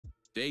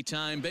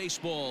Daytime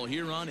baseball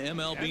here on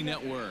MLB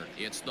Network.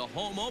 It's the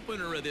home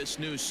opener of this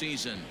new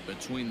season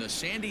between the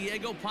San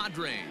Diego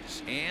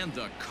Padres and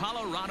the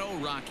Colorado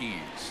Rockies.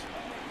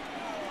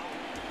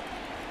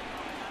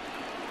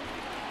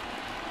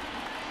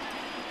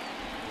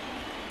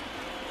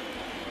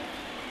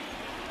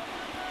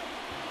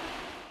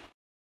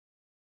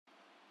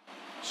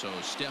 So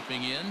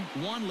stepping in,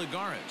 Juan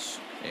Lagares,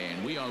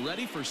 and we are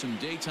ready for some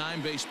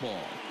daytime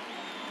baseball.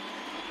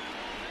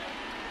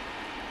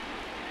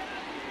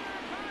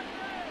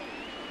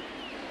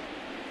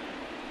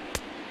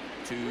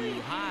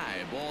 Too high,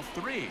 ball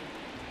 3.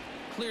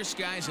 Clear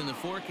skies in the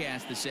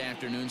forecast this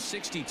afternoon,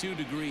 62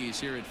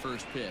 degrees here at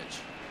first pitch.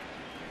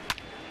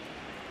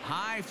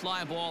 High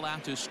fly ball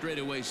out to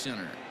straightaway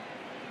center.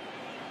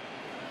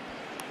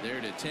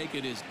 There to take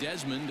it is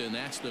Desmond, and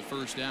that's the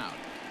first out.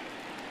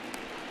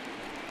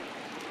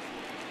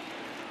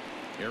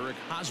 Eric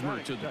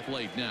Hosmer to the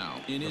plate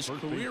now. In his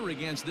career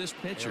against this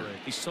pitcher,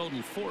 he's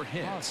totaled 4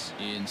 hits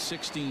in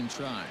 16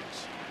 tries.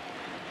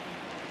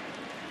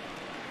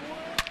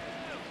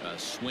 A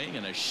swing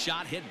and a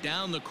shot hit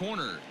down the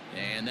corner,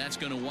 and that's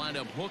going to wind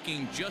up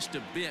hooking just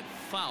a bit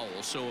foul,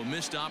 so a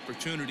missed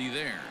opportunity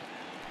there.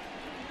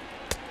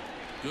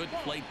 Good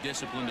plate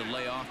discipline to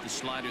lay off the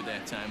slider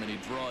that time, and he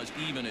draws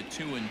even at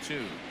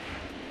 2-2.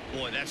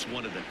 Boy, that's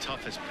one of the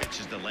toughest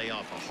pitches to lay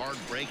off. A hard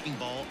breaking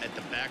ball at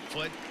the back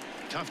foot.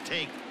 Tough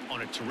take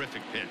on a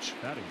terrific pitch.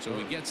 So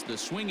he gets the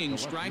swinging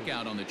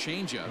strikeout on the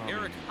changeup.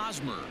 Eric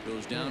Hosmer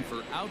goes down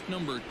for out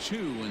number 2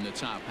 in the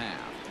top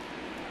half.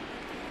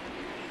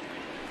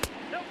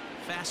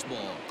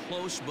 Fastball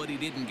close, but he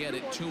didn't get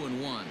it.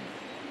 2-1.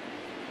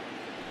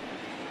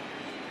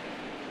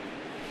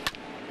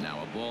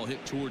 Now a ball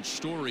hit towards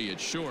Story at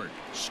short.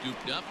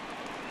 Scooped up.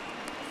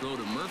 Throw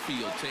to Murphy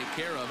will take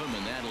care of him,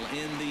 and that'll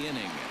end the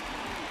inning.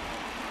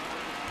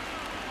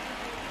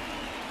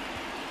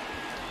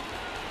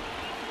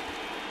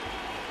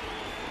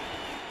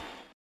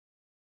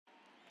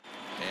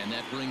 And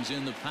that brings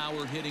in the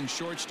power hitting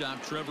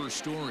shortstop Trevor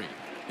Story.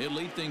 He'll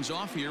lead things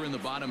off here in the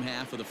bottom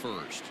half of the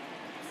first.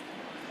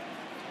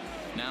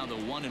 Now the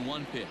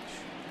 1-1 pitch.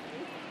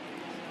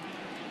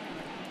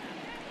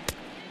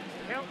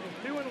 Count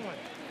is 2-1.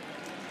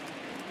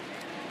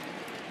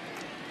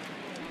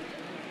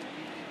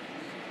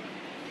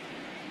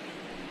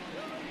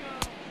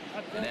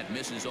 And that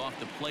misses off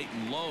the plate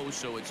and low,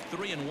 so it's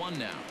 3-1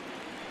 now.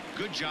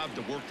 Good job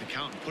to work the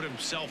count and put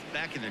himself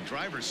back in the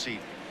driver's seat.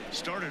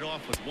 Started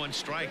off with 1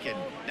 strike, and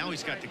now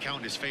he's got the count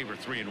in his favor,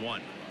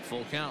 3-1.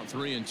 Full count,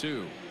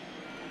 3-2.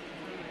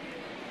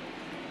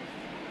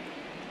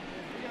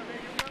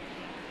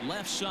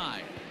 Left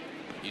side.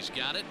 He's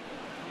got it.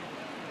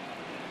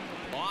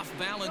 Off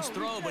balance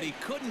throw, but he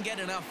couldn't get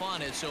enough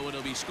on it, so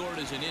it'll be scored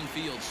as an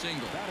infield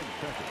single.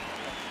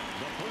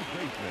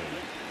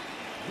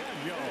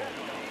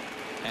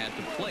 At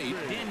the plate,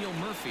 Daniel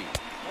Murphy.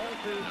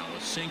 Now a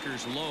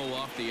sinker's low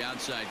off the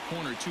outside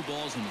corner. 2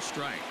 balls and a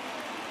strike.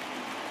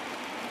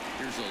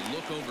 Here's a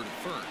look over to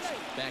first.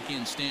 Back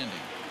in standing.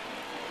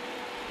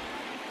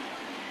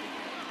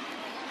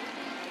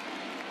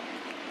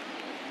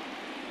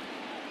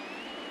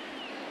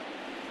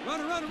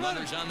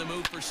 Runners on the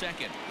move for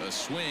second. A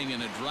swing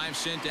and a drive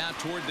sent out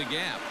toward the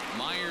gap.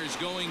 Myers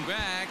going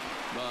back,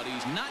 but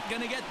he's not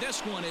going to get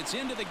this one. It's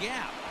into the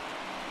gap.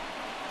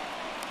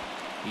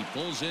 He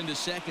pulls into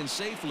second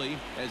safely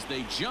as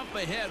they jump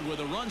ahead with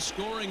a run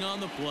scoring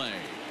on the play.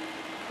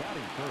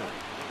 Batting third,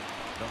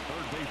 the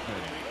third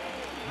baseman,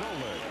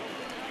 Nolan.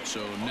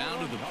 So now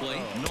to the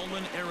plate,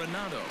 Nolan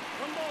Arenado.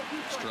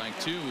 Strike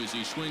 2 as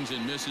he swings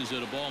and misses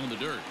at a ball in the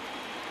dirt.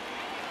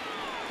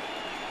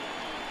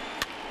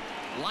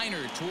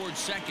 Liner towards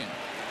second,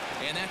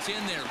 and that's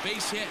in there.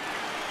 Base hit,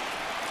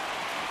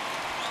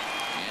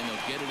 and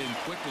they'll get it in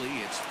quickly.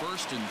 It's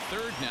first and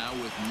third now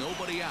with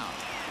nobody out.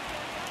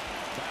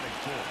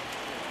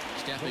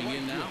 Stepping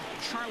in now,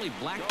 Charlie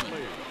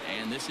Blackmon,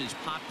 and this is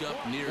popped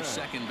up near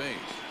second base,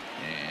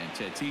 and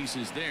Tatis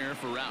is there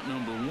for out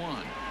number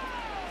 1.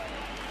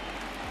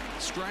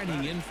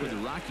 Striding in for the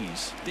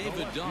Rockies,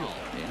 David Dahl,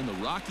 and the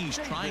Rockies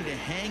trying to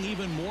hang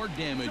even more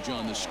damage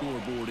on the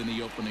scoreboard in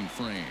the opening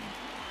frame.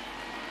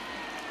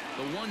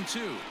 The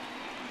 1-2.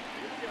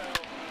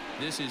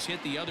 This is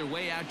hit the other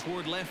way out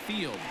toward left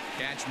field.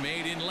 Catch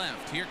made in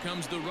left. Here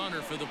comes the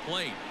runner for the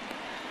plate.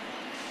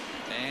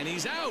 And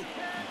he's out.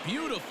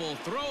 Beautiful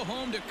throw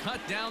home to cut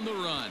down the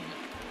run.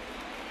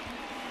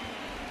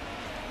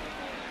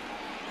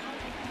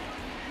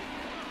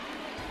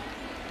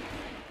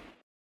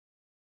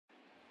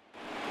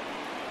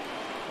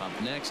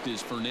 Up next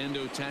is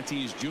Fernando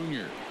Tatis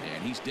Jr.,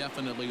 and he's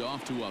definitely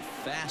off to a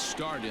fast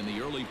start in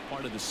the early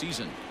part of the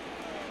season.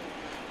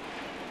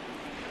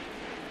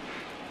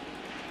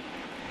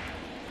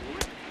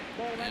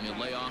 And he'll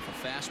lay off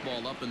a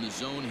fastball up in the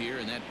zone here,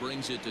 and that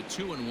brings it to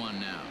 2-1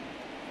 now.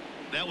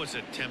 That was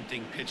a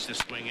tempting pitch to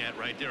swing at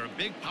right there. A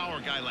big power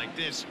guy like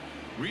this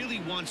really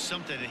wants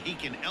something that he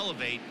can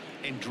elevate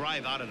and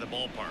drive out of the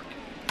ballpark.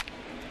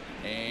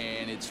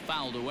 And it's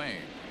fouled away.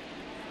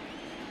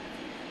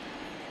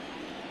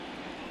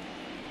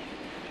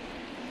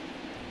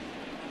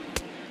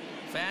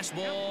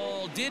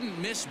 Fastball didn't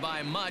miss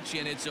by much,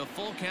 and it's a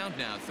full count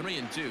now,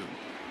 3-2.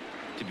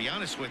 To be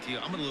honest with you,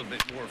 I'm a little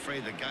bit more afraid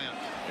of the guy.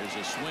 There's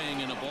a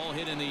swing and a ball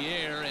hit in the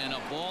air, and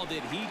a ball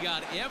that he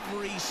got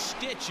every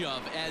stitch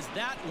of, as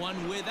that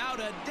one, without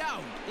a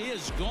doubt,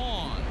 is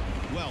gone.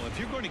 Well, if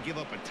you're going to give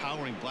up a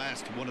towering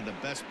blast to one of the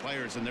best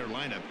players in their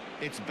lineup,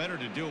 it's better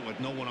to do it with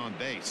no one on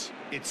base.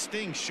 It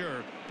stings,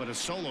 sure, but a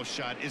solo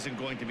shot isn't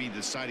going to be the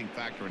deciding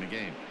factor in a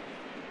game.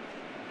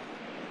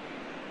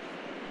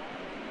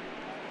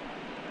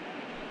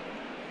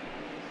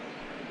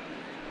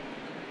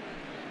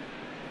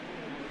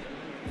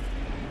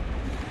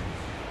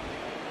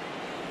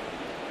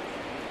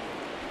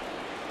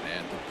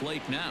 At the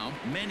plate now,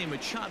 Manny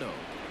Machado.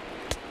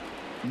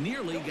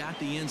 Nearly got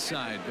the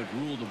inside, but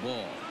ruled the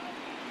ball.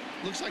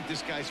 Looks like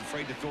this guy's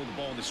afraid to throw the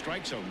ball in the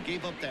strike zone.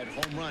 Gave up that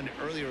home run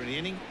earlier in the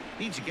inning.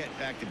 Needs to get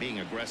back to being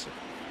aggressive.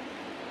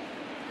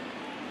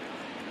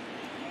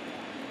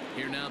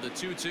 Here now the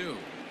 2-2.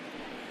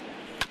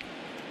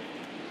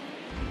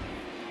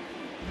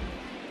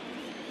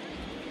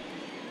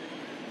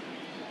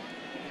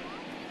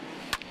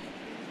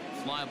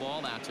 Fly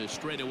ball out to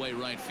straightaway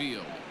right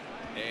field.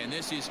 And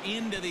this is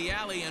into the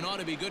alley and ought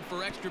to be good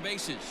for extra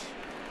bases.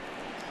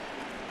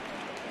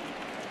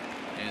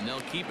 And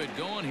they'll keep it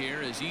going here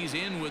as he's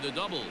in with a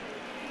double.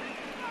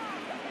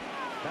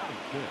 Batting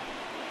fifth,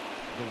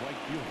 the right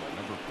fielder,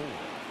 number 4,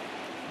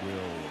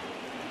 Will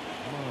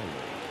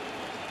Myers.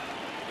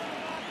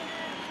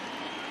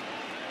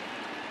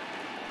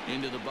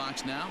 Into the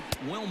box now,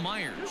 Will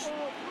Myers.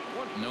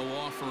 No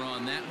offer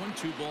on that one.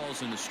 2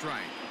 balls and a strike.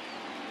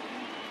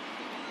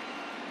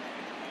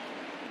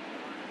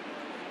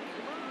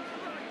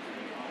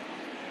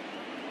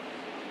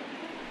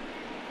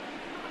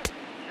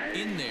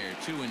 In there,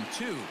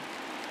 2-2.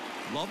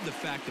 Love the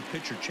fact the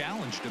pitcher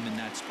challenged him in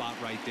that spot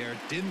right there.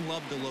 Didn't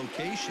love the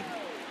location.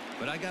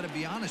 But I got to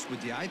be honest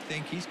with you, I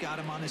think he's got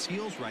him on his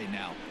heels right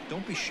now.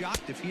 Don't be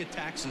shocked if he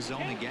attacks the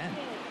zone again.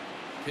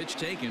 Pitch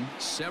taken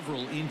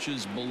several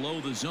inches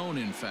below the zone,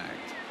 in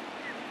fact.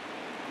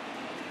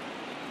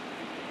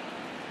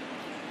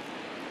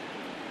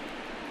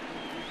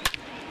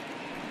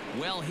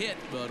 Well hit,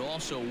 but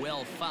also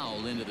well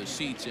fouled into the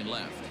seats in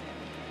left.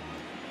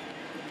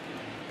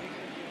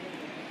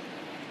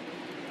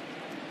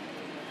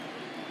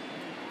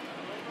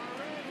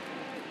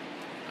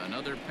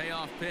 Another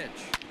payoff pitch.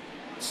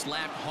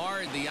 Slapped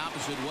hard the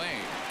opposite way.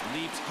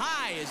 Leaps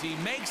high as he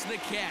makes the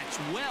catch.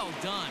 Well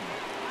done.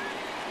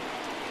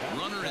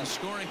 Runner in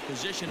scoring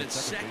position at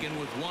second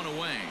with 1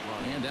 away.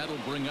 And that'll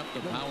bring up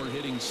the power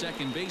hitting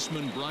second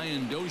baseman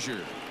Brian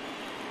Dozier.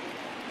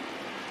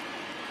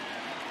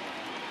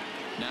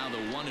 Now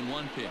the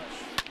 1-1 pitch.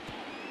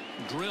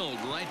 Drilled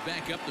right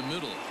back up the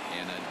middle.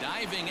 And a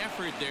diving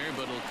effort there,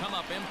 but it'll come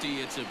up empty.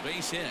 It's a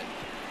base hit.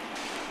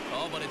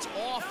 Oh, but it's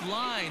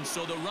offline,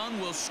 so the run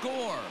will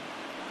score.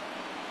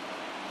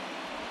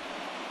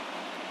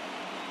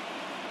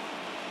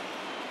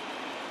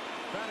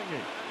 Batting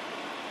 8th,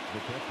 the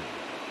catcher,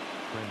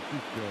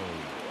 Francisco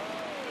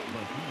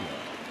Mejia.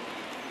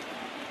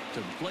 To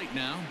the plate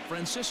now,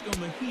 Francisco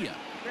Mejia.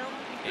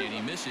 And he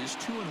misses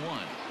 2-1.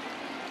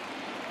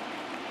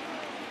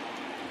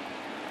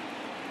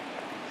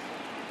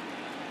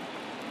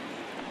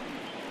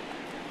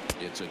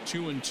 It's a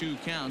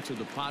 2-2 count to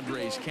the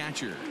Padres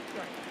catcher.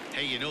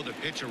 Hey, you know the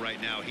pitcher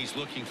right now, he's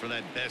looking for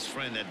that best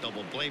friend, that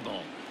double play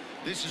ball.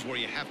 This is where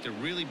you have to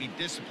really be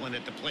disciplined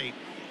at the plate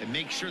and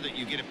make sure that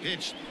you get a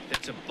pitch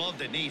that's above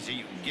the knees that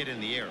you can get in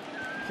the air.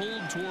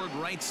 Pulled toward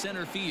right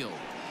center field.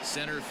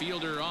 Center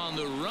fielder on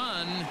the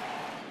run.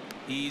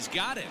 He's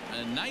got it.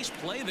 A nice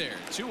play there.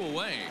 2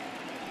 away.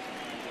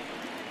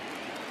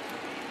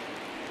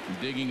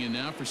 Digging in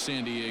now for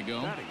San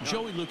Diego,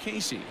 Joey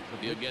Lucchesi.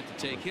 He'll get to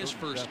take his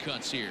first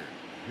cuts here.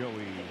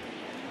 Joey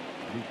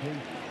Lucchesi.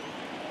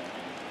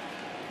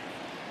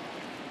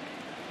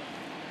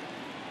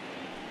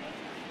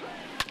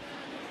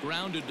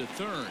 Grounded to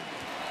third.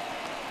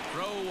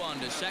 Throw on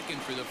to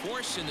second for the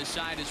force, and the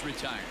side is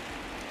retired.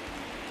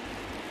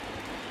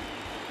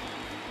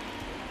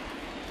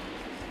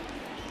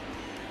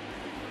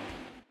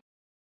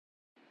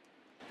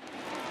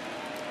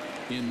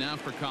 In now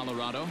for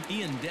Colorado,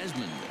 Ian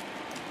Desmond.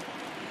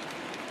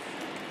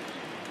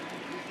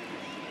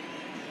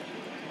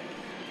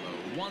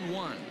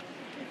 1-1.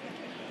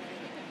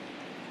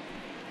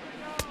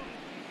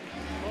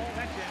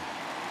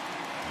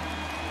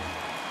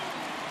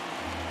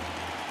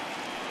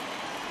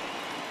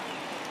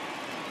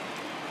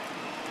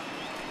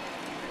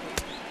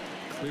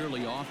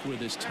 Clearly off with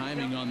his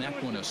timing on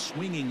that one, a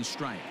swinging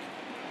strike.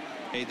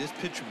 Hey, this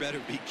pitcher better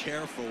be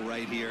careful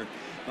right here.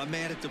 My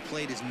man at the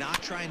plate is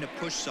not trying to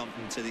push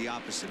something to the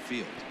opposite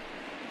field.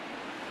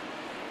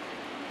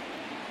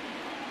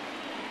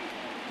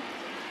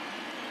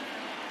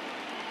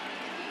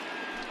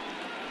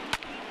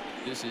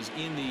 This is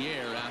in the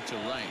air out to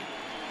right.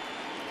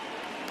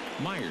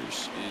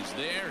 Myers is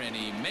there, and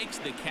he makes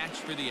the catch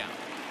for the out.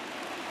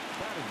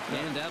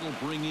 And that'll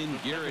bring in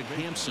Garrett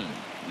Hampson.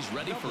 He's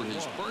ready for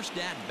his first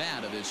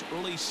at-bat of this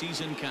early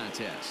season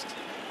contest.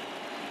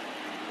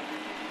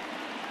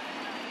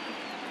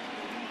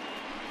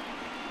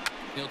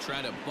 He'll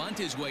try to bunt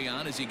his way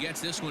on as he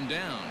gets this one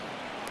down.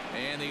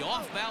 And the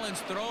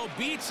off-balance throw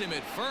beats him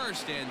at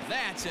first, and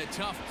that's a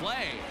tough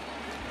play.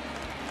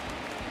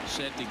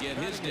 Set to get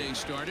his day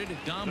started,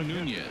 Dom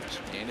Nunez.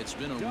 And it's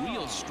been a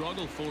real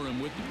struggle for him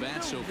with the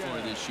bat so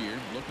far this year,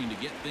 looking to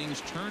get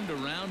things turned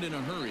around in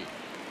a hurry.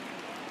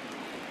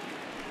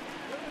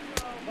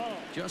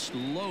 Just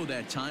low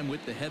that time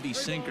with the heavy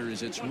sinker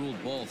as it's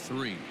ruled ball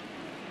 3.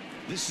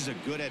 This is a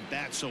good at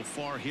bat so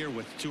far here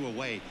with 2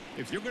 away.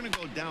 If you're going to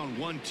go down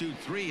 1, 2,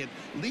 3, at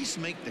least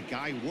make the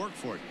guy work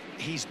for it.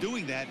 He's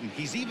doing that, and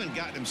he's even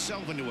gotten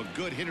himself into a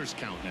good hitter's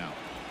count now.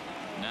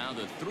 Now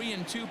the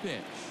 3-2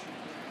 pitch.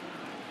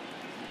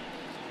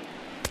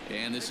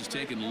 And this is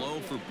taken low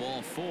for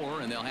ball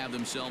 4, and they'll have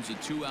themselves a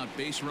 2-out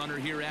base runner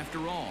here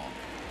after all.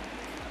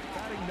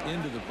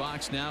 Into the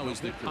box now is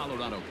the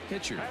Colorado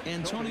pitcher,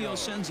 Antonio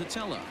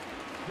Senzatella.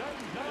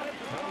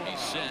 He's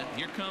set.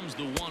 Here comes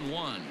the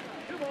 1-1.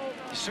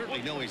 You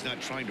certainly know he's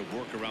not trying to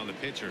work around the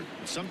pitcher.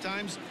 But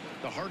sometimes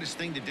the hardest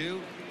thing to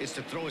do is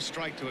to throw a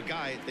strike to a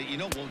guy that you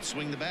know won't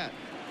swing the bat.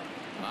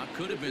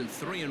 Could have been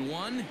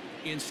 3-1.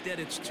 Instead,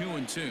 it's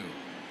 2-2.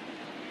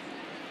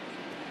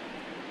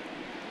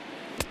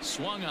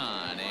 Swung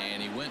on,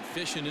 and he went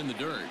fishing in the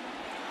dirt.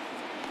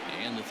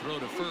 And the throw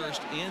to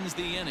first ends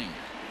the inning.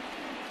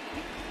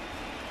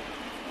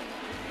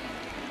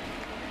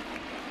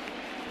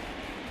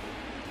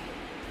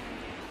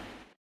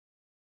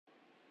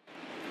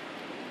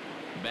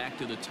 Back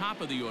to the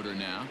top of the order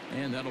now,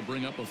 and that'll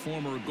bring up a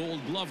former Gold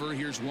Glover.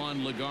 Here's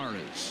Juan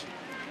Lagares.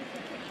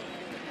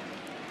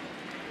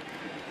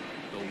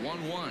 The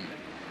 1-1.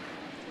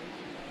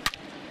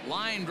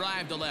 Line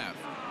drive to left.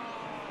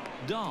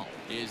 Dahl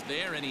is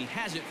there, and he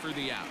has it for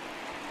the out.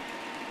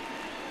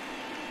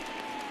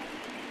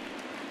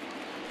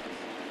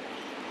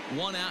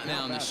 One out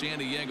now in the San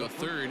Diego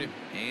third,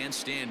 and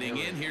standing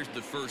in, here's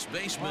the first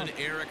baseman,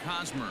 Eric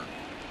Hosmer.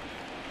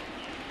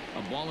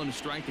 A ball and a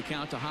strike to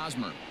count to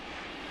Hosmer.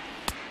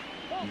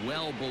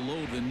 Well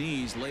below the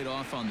knees, laid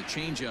off on the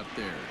changeup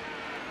there.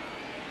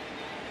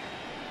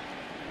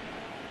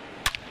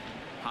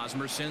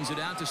 Hosmer sends it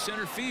out to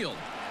center field.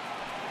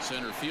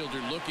 Center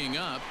fielder looking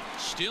up,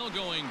 still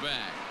going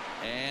back,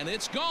 and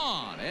it's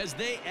gone as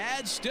they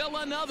add still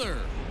another.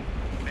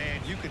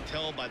 Man, you could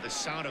tell by the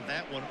sound of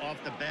that one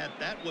off the bat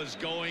that was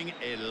going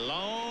a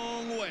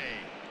long way.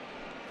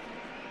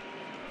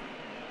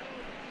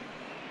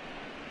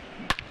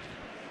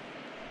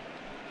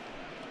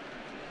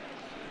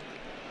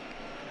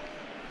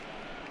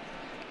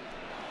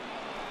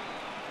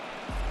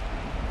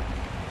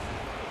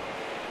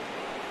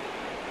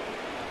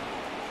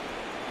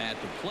 At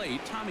the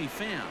plate, Tommy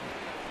Pham.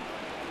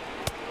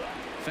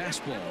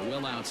 Fastball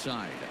well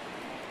outside.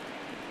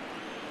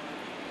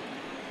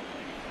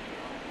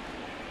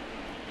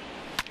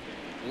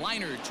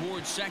 Liner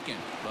towards second,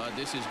 but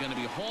this is going to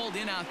be hauled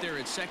in out there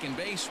at second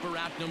base for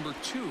out number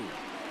 2.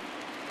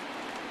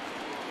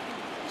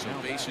 So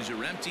bases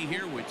are empty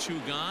here with 2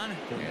 gone,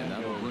 and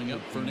that'll bring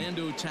up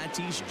Fernando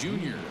Tatis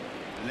Jr.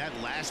 And that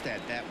last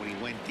at bat when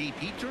he went deep,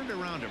 he turned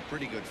around a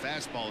pretty good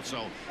fastball.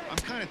 So I'm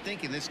kind of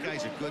thinking this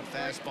guy's a good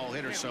fastball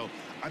hitter. So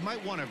I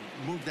might want to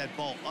move that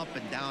ball up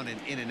and down and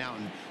in and out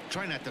and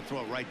try not to throw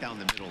it right down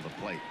the middle of the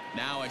plate.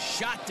 Now a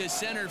shot to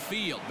center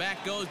field.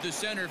 Back goes the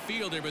center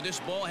fielder, but this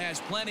ball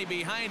has plenty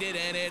behind it,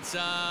 and it's a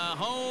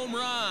home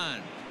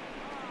run.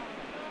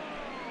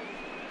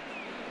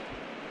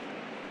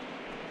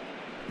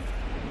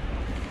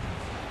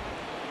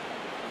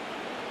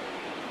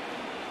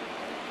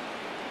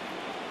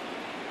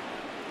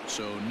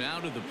 So now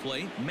to the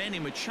plate, Manny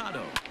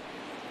Machado,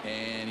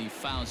 and he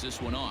fouls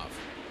this one off.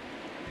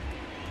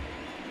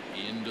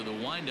 Into the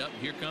windup,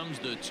 here comes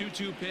the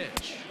 2-2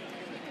 pitch.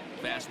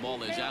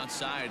 Fastball is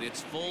outside,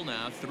 it's full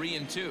now,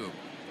 3-2.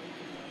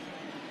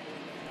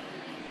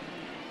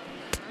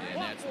 And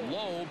that's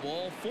low,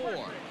 ball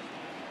 4.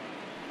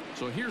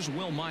 So here's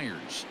Will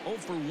Myers, 0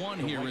 for 1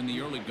 here in the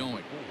early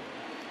going.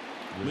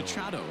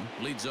 Machado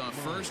leads off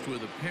first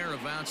with a pair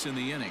of outs in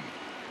the inning.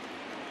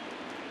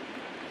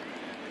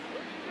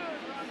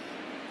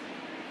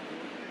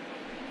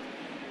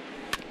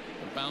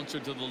 Bouncer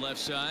to the left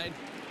side.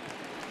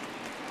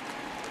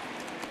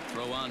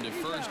 Throw on to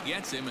first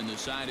gets him, and the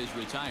side is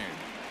retired.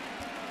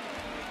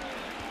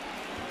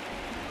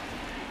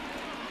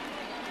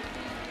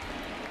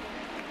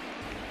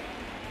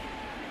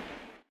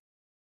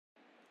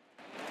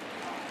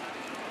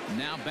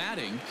 Now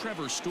batting,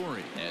 Trevor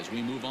Story, as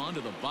we move on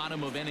to the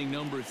bottom of inning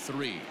number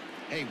 3.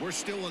 Hey, we're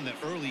still in the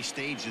early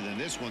stages in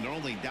this one. They're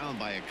only down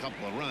by a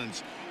couple of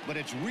runs, but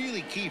it's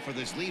really key for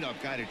this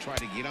leadoff guy to try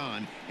to get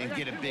on and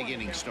get a big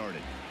inning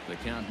started. The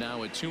count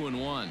now at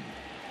 2-1.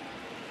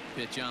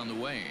 Pitch on the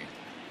way.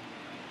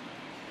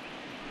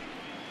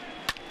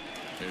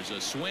 There's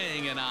a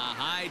swing and a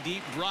high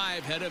deep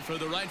drive headed for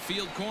the right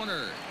field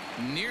corner.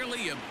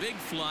 Nearly a big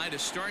fly to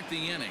start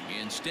the inning.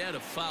 Instead, a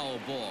foul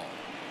ball.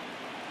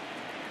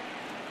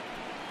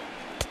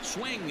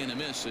 Swing and a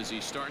miss as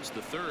he starts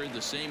the third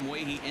the same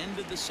way he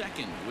ended the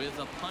second with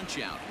a punch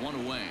out, one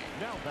away.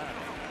 Now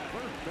batting,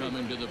 first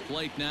Coming to the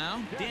plate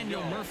now,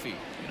 Daniel Murphy.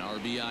 An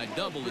RBI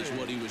double is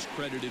what he was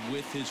credited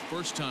with his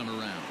first time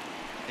around.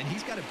 And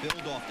he's got to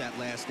build off that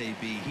last AB.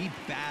 He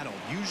battled.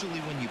 Usually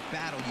when you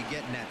battle, you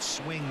get in that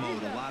swing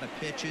mode. A lot of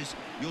pitches,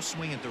 you'll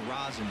swing at the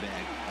rosin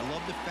bag. I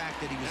love the fact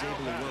that he was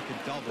able to work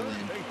a double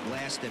in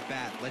last at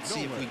bat. Let's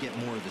see if we get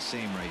more of the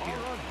same right here.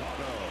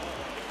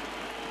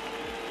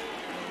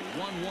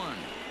 1-1.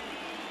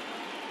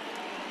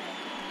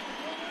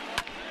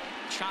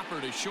 Chopper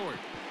to short.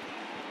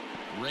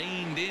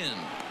 Reined in.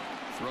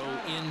 Throw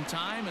in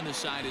time, and the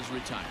side is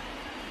retired.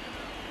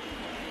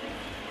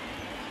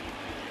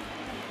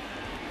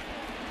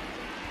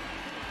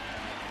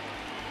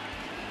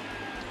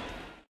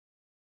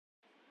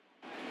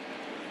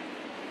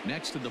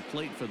 Next to the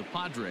plate for the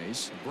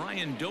Padres,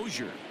 Brian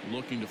Dozier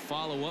looking to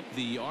follow up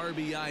the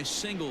RBI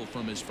single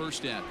from his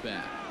first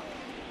at-bat.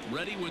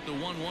 Ready with the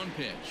 1-1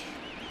 pitch.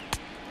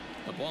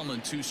 A ball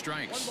and 2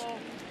 strikes.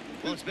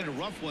 Well, it's been a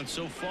rough one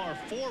so far.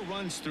 4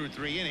 runs through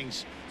 3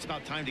 innings. It's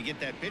about time to get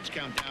that pitch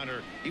count down,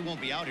 or he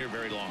won't be out here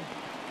very long.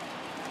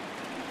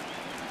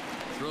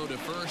 Throw to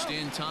first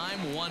in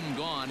time. 1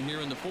 gone here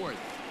in the 4th.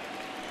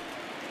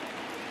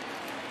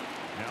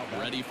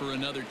 Ready for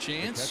another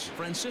chance.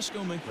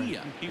 Francisco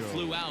Mejia. He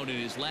flew out in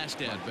his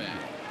last at-bat.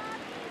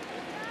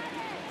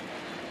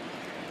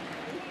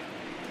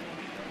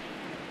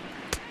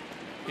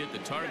 Hit the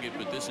target,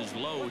 but this is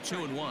low.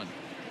 2-1.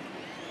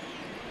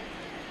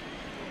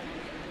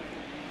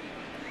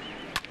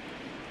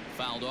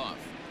 Fouled off.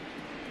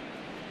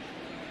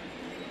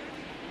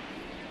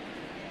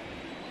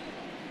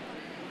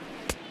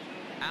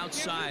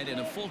 Outside and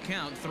a full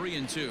count.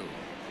 3-2.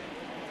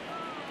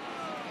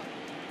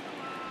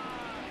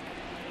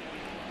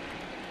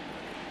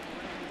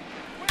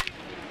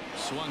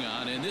 Swung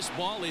on, and this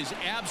ball is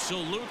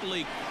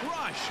absolutely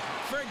crushed.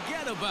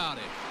 Forget about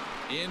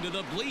it. Into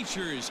the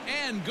bleachers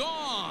and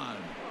gone.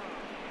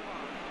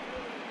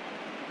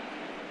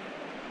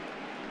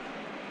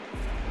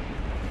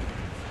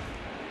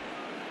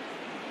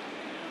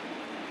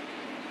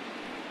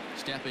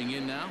 Stepping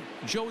in now,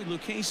 Joey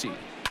Lucchesi.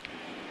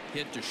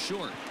 Hit to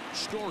short.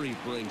 Story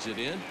brings it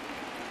in.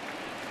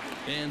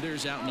 And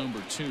there's out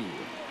number 2.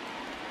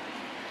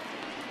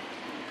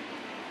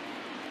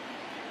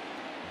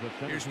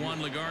 Here's Juan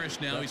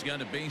Lagares now. He's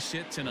got a base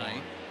hit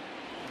tonight.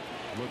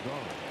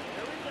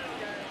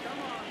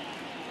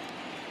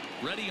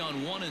 Ready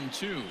on 1 and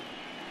 2.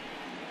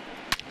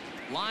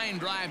 Line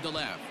drive to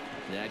left.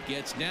 That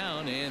gets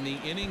down, and the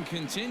inning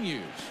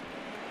continues.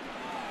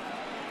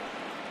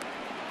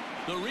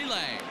 The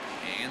relay,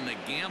 and the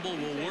gamble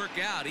will work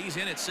out. He's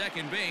in at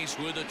second base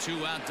with a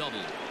 2-out double.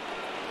 The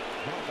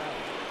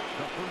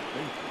first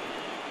baseman,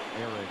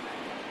 Eric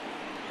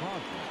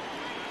Hosmer.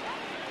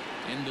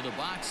 Into the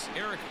box,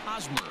 Eric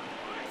Hosmer.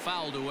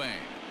 Fouled away.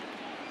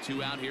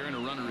 2 out here and a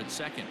runner at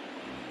second.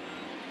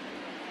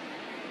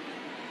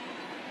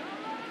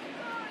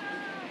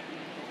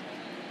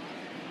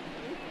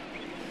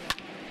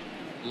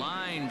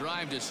 Line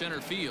drive to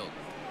center field.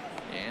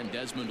 And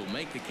Desmond will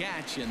make the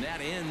catch, and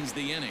that ends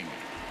the inning.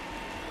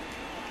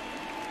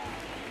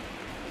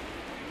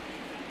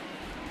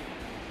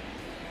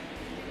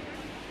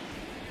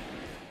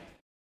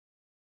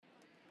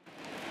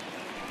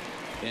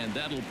 And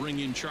that'll bring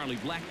in Charlie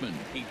Blackmon.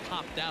 He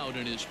popped out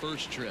in his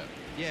first trip.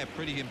 Yeah,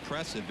 pretty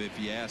impressive if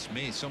you ask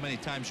me. So many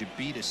times you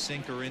beat a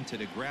sinker into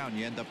the ground,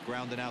 you end up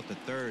grounding out to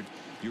third.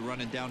 You're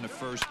running down to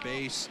first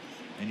base,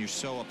 and you're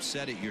so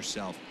upset at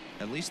yourself.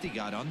 At least he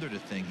got under the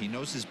thing. He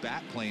knows his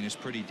bat plane is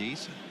pretty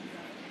decent.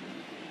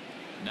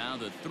 Now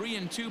the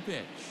 3-2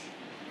 pitch.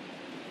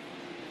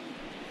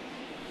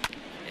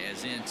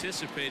 As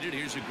anticipated,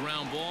 here's a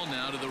ground ball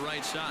now to the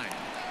right side.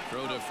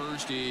 Throw to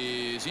first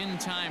is in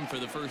time for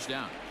the first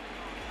out.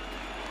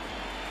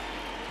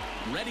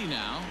 Ready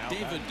now,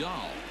 David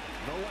Dahl.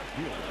 The left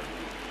fielder,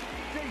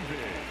 David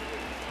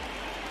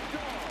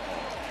Dahl.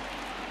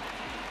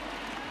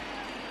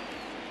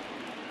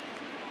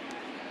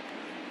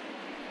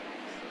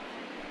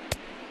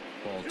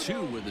 Ball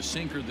 2 with a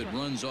sinker that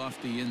runs off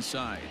the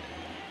inside.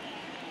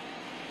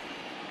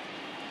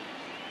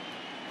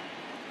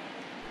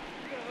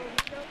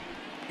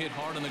 Hit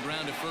hard on the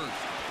ground at first.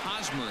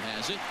 Hosmer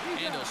has it,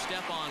 and he'll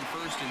step on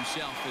first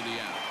himself for the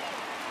out.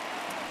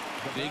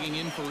 Digging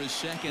in for his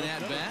second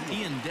at-bat,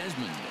 Ian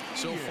Desmond.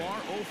 So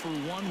far, 0 for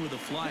 1 with a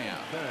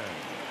flyout.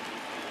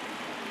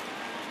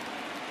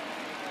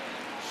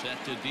 Set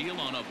to deal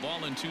on a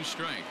ball and 2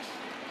 strikes.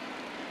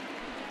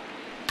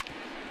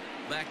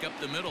 Back up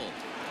the middle.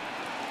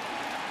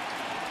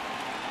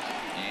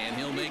 And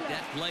he'll make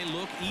that play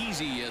look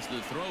easy as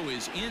the throw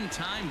is in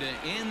time to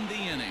end the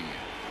inning.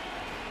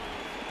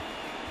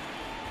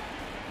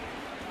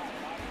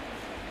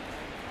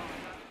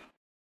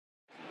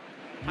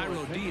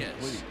 Jairo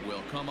Diaz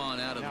will come on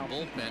out of the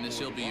bullpen as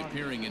he'll be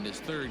appearing in his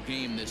 3rd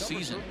game this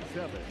season.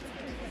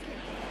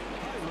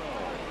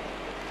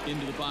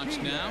 Into the box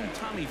now,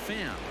 Tommy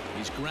Pham.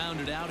 He's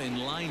grounded out and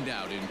lined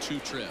out in 2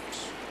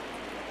 trips.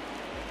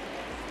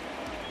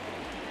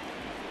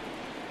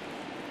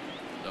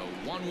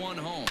 The 1-1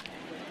 home.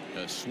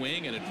 A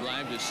swing and a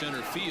drive to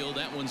center field.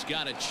 That one's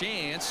got a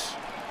chance.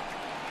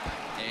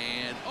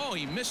 And, oh,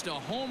 he missed a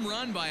home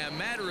run by a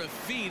matter of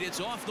feet. It's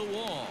off the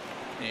wall.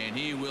 And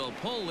he will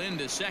pull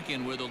into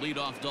second with a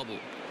leadoff double.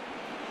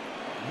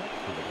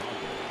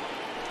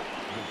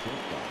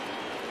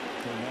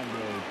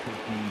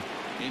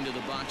 Into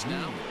the box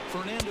now,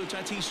 Fernando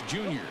Tatis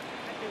Jr.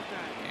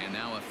 And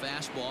now a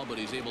fastball, but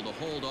he's able to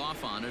hold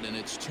off on it, and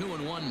it's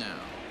 2-1 now.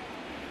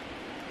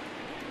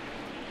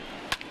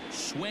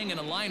 Swing and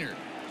a liner.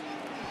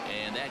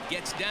 And that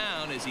gets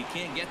down as he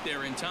can't get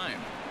there in time.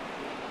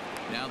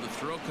 Now the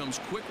throw comes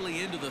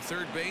quickly into the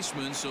third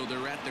baseman, so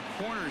they're at the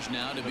corners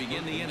now to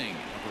begin the inning.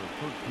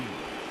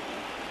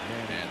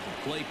 At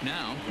the plate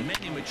now,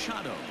 Manny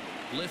Machado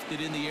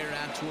lifted in the air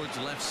out towards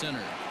left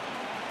center.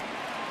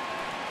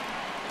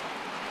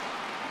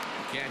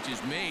 The catch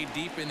is made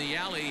deep in the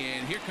alley,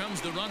 and here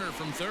comes the runner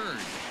from third.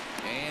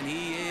 And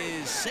he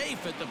is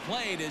safe at the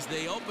plate as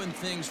they open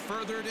things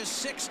further to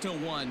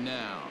 6-1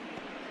 now.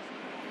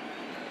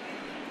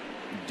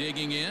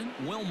 Digging in,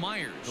 Will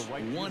Myers.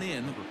 1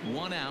 in,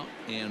 1 out,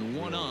 and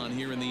 1 on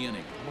here in the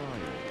inning.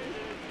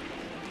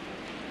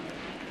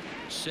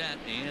 Set,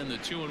 and the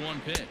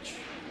 2-1 pitch.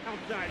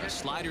 A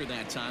slider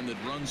that time that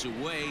runs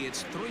away.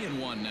 It's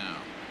 3-1 now.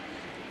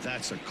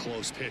 That's a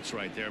close pitch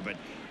right there, but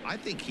I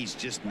think he's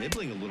just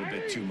nibbling a little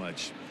bit too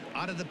much.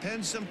 Out of the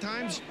pen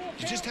sometimes,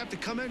 you just have to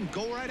come in and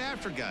go right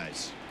after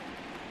guys.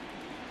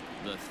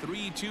 The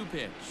 3-2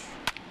 pitch.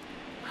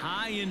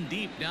 High and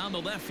deep down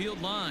the left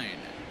field line.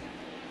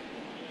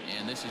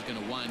 And this is going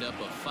to wind up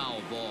a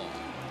foul ball.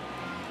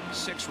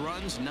 6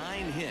 runs,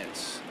 9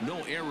 hits.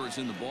 No errors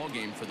in the ball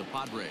game for the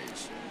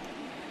Padres.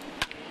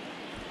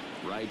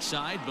 Right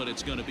side, but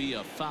it's going to be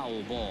a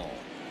foul ball.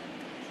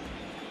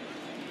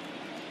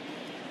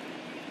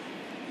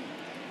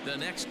 The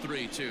next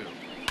 3-2.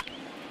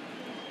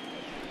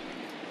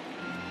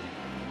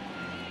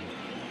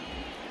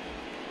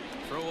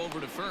 Throw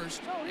over to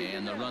first,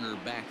 and the runner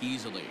back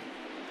easily.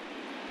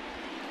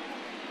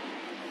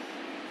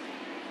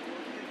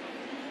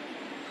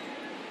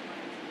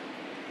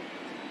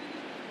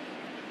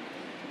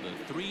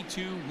 The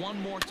 3-2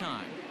 one more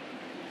time.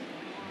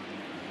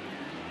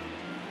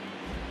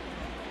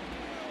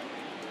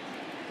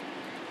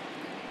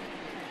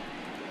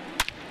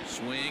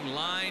 Swing,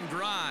 line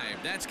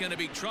drive. That's going to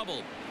be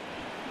trouble.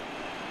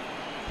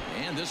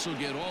 And this will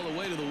get all the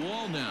way to the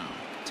wall now.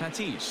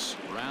 Tatis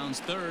rounds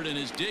third and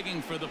is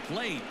digging for the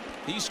plate.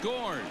 He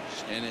scores,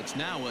 and it's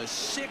now a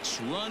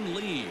 6-run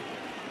lead.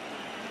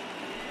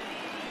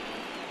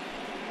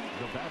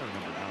 The batter,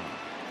 number 9,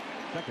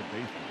 second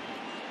baseman.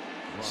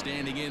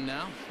 Standing in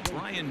now,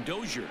 Brian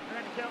Dozier.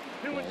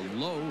 Ball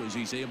low as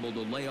he's able to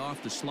lay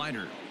off the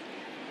slider.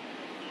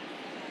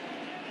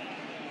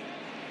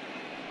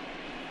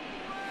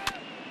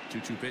 The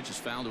 2-2 pitch is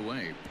fouled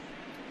away.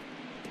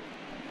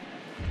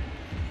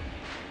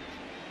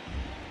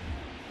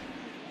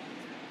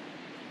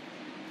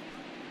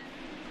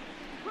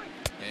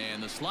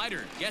 And the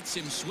slider gets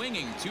him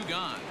swinging. 2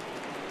 gone.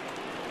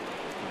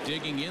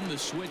 Digging in the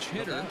switch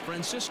hitter,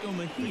 Francisco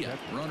Mejia,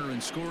 runner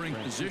in scoring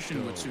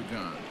position with 2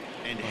 gone.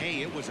 And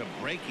hey, it was a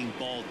breaking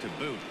ball to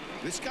boot.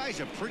 This guy's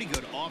a pretty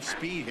good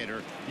off-speed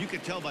hitter. You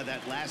could tell by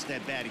that last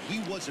at bat he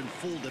wasn't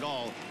fooled at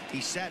all.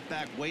 He sat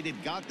back, waited,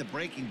 got the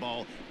breaking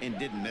ball, and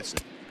didn't miss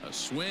it. A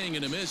swing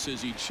and a miss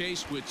as he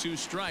chased with 2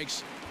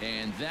 strikes,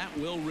 and that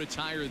will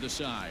retire the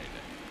side.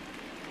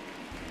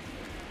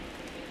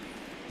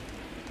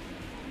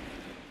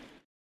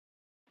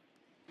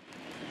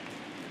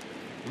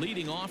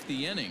 Leading off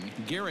the inning,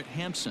 Garrett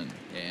Hampson,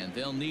 and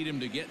they'll need him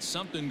to get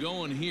something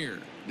going here.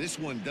 This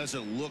one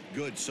doesn't look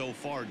good so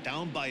far.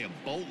 Down by a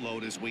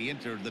boatload as we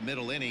enter the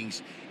middle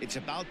innings. It's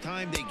about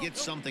time they get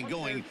something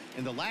going,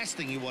 and the last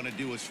thing you want to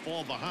do is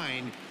fall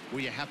behind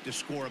where you have to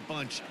score a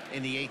bunch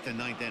in the 8th and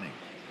 9th inning.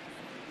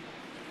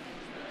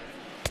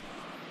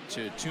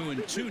 To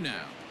 2-2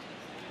 now.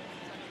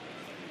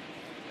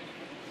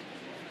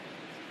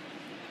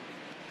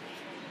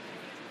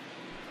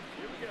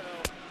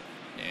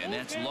 And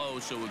that's low,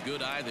 so a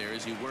good eye there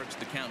as he works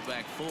the count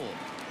back full.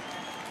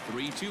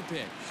 3-2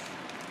 pitch.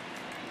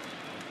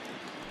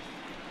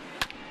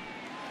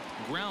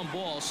 Ground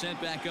ball sent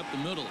back up the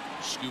middle.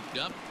 Scooped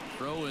up,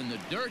 throw in the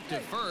dirt to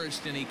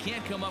first, and he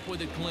can't come up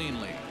with it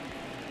cleanly.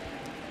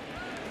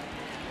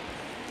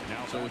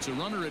 So it's a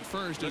runner at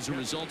first as a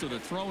result of the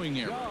throwing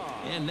error.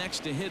 And next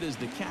to hit is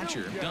the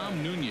catcher,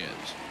 Dom Nunez.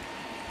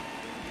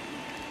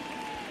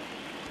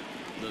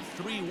 The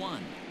 3-1.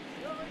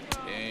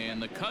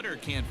 And the cutter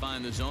can't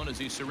find the zone as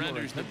he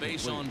surrenders the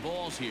base on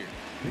balls here.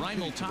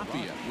 Raimel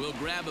Tapia will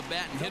grab a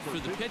bat and hit for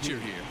the pitcher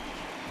here.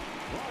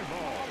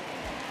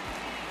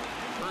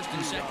 First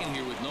and second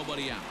here with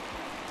nobody out.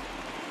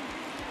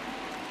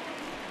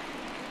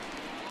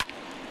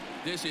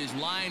 This is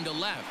line to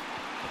left.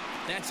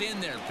 That's in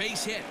there.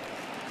 Base hit.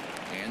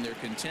 And they're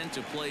content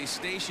to play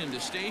station to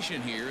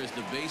station here as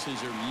the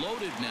bases are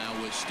loaded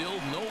now with still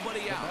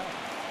nobody out.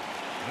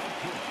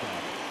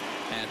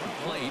 At the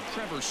plate,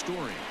 Trevor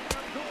Story.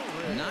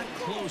 Not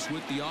close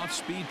with the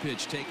off-speed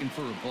pitch taken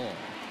for a ball.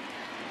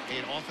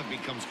 It often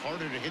becomes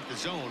harder to hit the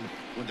zone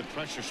when the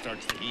pressure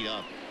starts to heat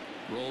up.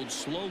 Rolled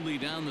slowly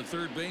down the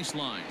third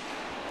baseline.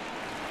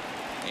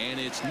 And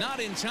it's not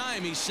in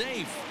time. He's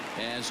safe.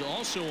 As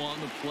also on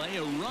the play,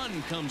 a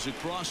run comes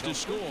across to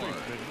score.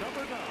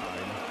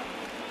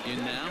 In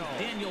now,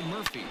 Daniel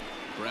Murphy.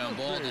 Ground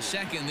ball to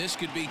second. This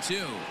could be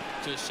two.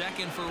 To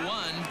second for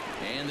one.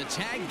 And the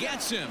tag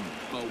gets him.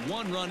 But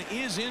one run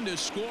is in to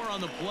score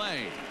on the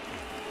play.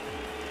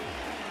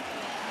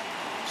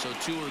 So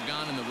two are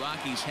gone in the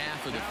Rockies'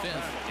 half of the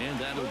fifth. And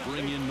that'll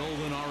bring in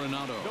Nolan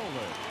Arenado.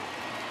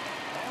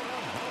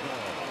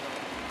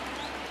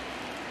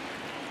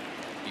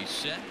 He's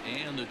set,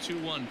 and the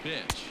 2-1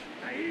 pitch.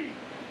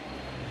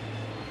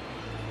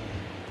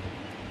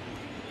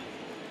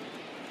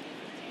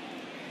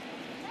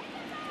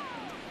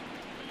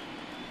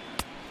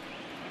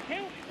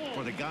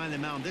 For the guy on the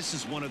mound, this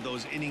is one of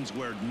those innings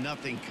where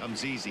nothing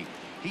comes easy.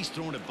 He's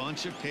thrown a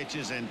bunch of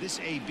pitches, and this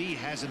AB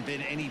hasn't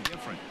been any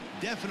different.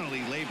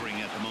 Definitely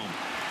laboring at the moment.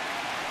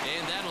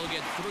 And that'll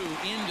get through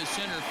into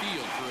center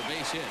field for a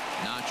base hit.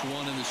 Notch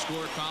one in the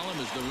score column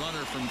as the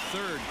runner from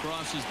third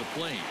crosses the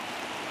plate.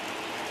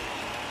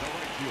 The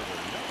right fielder,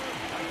 number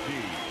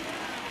 19,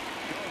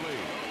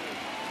 Charlie.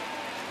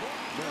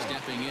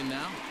 Stepping in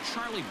now,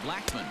 Charlie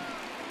Blackmon.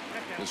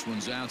 This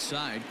one's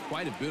outside,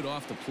 quite a bit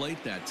off the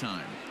plate that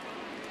time.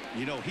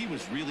 You know, he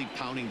was really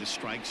pounding the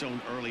strike zone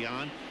early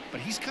on,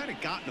 but he's kind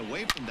of gotten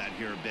away from that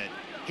here a bit.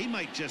 He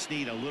might just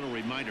need a little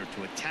reminder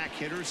to attack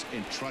hitters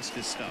and trust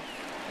his stuff.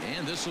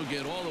 And this will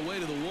get all the way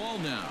to the wall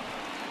now.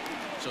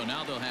 So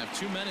now they'll have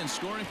two men in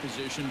scoring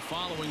position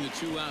following the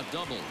two-out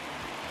double.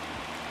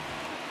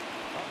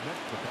 Up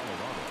next to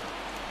Colorado,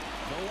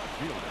 the left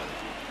fielder,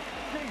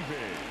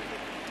 David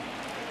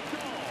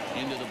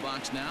Dahl. Into the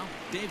box now,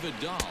 David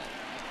Dahl.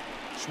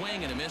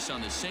 Swing and a miss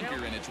on the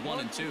sinker, and it's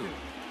 1-2.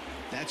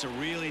 That's a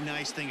really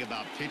nice thing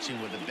about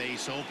pitching with the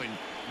base open.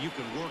 You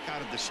can work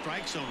out of the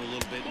strike zone a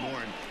little bit more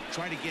and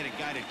try to get a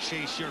guy to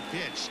chase your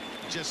pitch,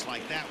 just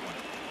like that one.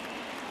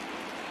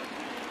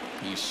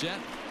 He's set,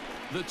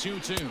 the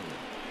 2-2.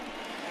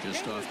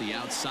 Just off the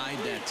outside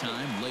that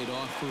time, laid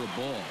off for a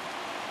ball.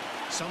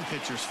 Some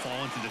pitchers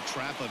fall into the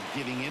trap of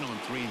giving in on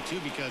 3 and 2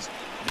 because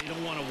they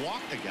don't want to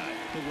walk the guy.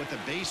 But with the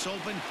base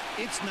open,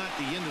 it's not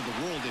the end of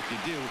the world if you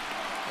do.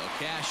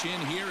 They'll cash in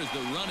here as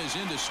the run is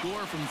in to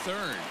score from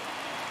third.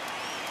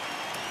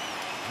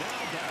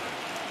 Now batting,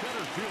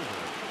 center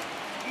fielder,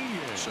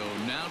 Ian. So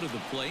now to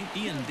the plate,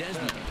 Ian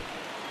Desmond.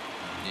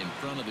 In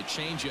front of the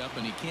changeup,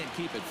 and he can't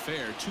keep it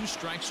fair. 2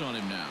 strikes on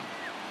him now.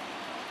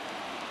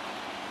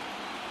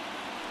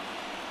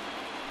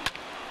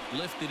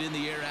 Lifted in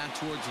the air out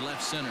towards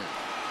left center.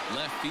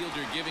 Left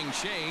fielder giving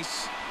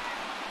chase.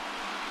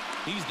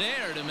 He's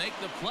there to make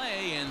the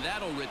play, and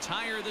that'll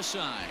retire the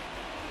side.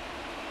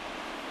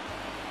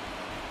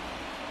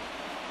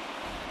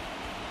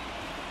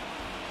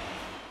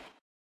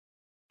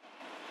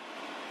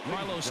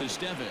 Carlos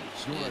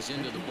Estevez is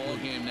into the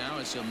ballgame now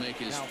as he'll make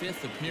his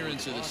 5th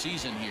appearance of the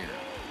season here.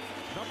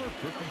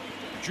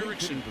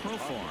 Jurickson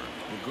Profar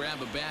will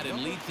grab a bat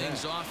and lead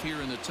things off here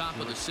in the top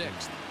of the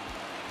 6th.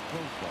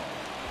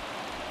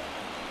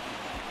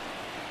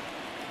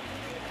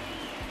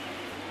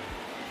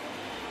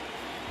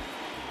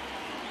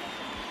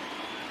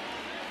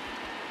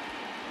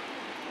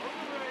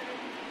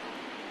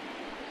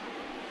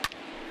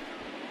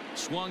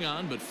 Swung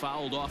on but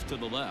fouled off to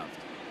the left.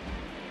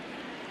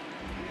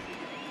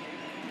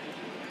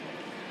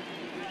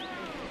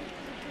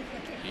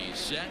 He's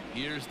set.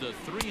 Here's the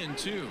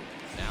 3-2.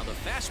 Now the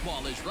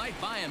fastball is right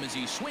by him as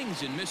he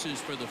swings and misses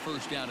for the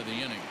first out of the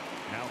inning.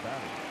 Now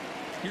batting.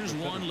 Here's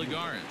Juan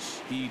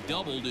Lagares. He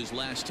doubled his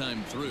last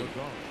time through.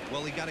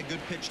 Well, he got a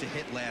good pitch to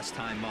hit last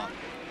time up.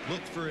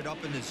 Looked for it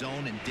up in the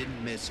zone and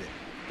didn't miss it.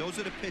 Those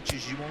are the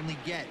pitches you only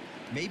get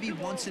maybe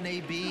once an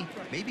AB,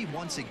 maybe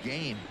once a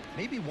game,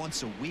 maybe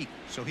once a week.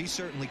 So he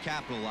certainly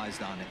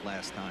capitalized on it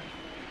last time.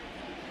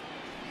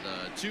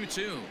 The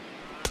 2-2.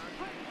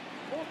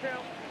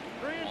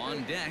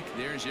 On deck,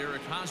 there's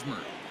Eric Hosmer.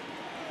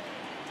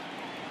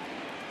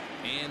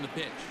 And the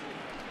pitch.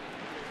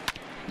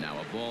 Now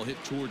a ball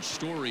hit towards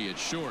Story at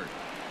short.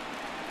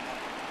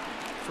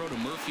 Throw to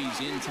Murphy's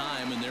in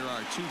time, and there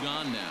are 2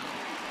 gone now.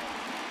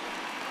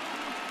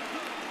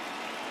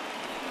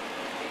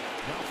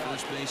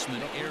 First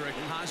baseman Eric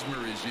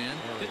Hosmer is in.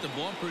 Hit the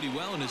ball pretty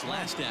well in his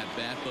last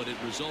at-bat, but it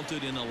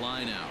resulted in a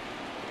line out.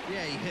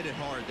 Yeah, he hit it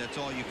hard. That's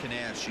all you can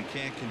ask. You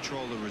can't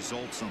control the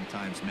result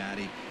sometimes,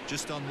 Matty.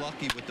 Just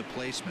unlucky with the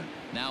placement.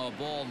 Now a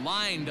ball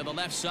lined to the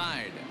left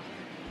side.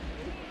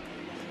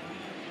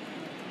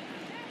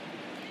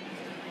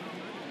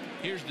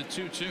 Here's the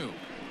 2-2.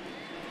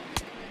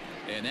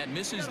 And that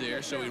misses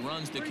there, so he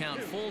runs the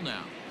count full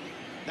now.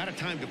 Not a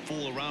time to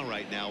fool around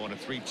right now on a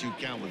 3-2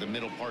 count with the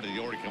middle part of the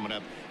order coming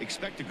up.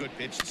 Expect a good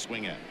pitch to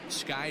swing at.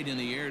 Skied in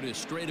the air to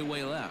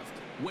straightaway left.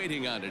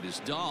 Waiting on it is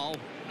Dahl.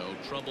 No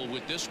trouble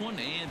with this one,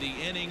 and the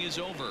inning is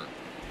over.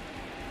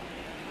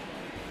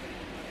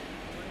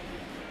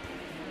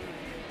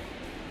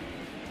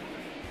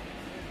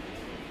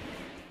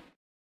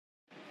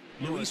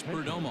 Luis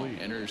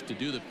Perdomo enters to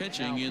do the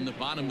pitching in the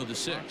bottom of the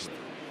 6th.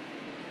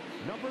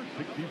 Number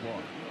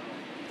 61.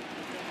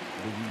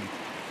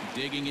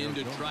 Digging in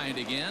to try it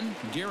again,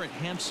 Garrett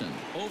Hampson.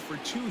 0 for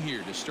 2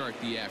 here to start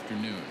the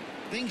afternoon.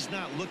 Things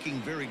not looking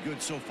very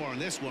good so far in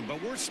this one,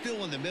 but we're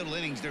still in the middle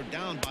innings. They're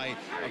down by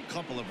a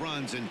couple of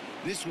runs, and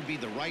this would be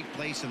the right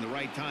place and the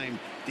right time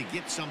to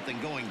get something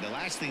going. The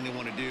last thing they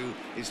want to do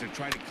is to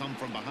try to come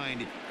from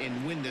behind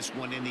and win this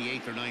one in the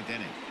 8th or 9th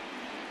inning.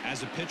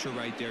 As a pitcher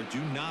right there,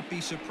 do not be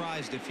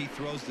surprised if he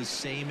throws the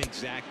same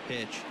exact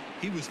pitch.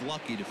 He was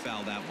lucky to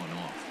foul that one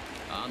off.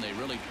 And they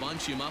really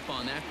bunch him up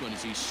on that one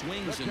as he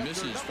swings and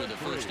misses for the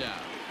first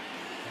out.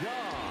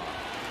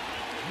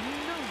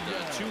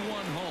 The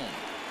 2-1 home.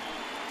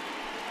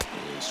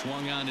 Is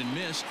swung on and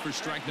missed for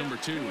strike number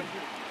 2.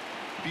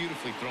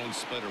 Beautifully thrown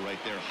splitter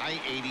right there. High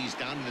 80s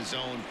down in the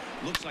zone.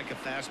 Looks like a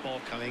fastball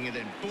coming, and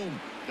then boom,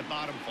 the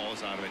bottom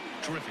falls out of it.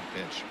 Terrific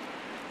pitch.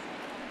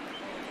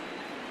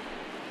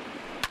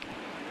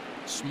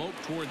 Smoke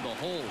toward the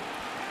hole.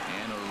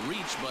 And a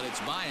reach, but it's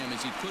by him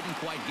as he couldn't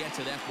quite get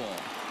to that ball.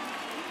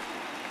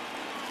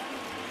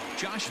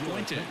 Josh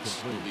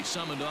Fuentes will be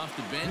summoned off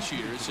the bench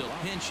here as he'll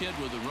pinch hit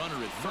with a runner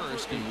at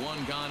first and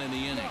 1 gone in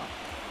the inning.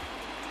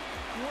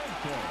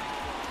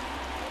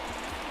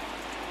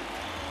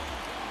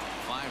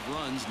 5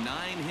 runs, 9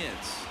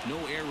 hits, no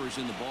errors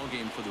in the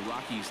ballgame for the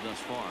Rockies thus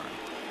far.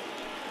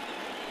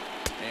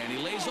 And he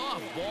lays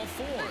off ball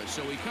 4,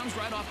 so he comes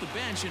right off the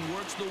bench and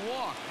works the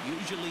walk.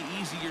 Usually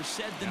easier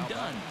said than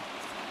done.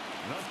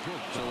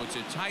 So it's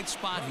a tight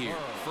spot here.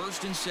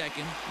 First and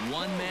second,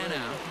 1 man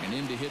out, and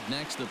in to hit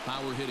next the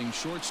power hitting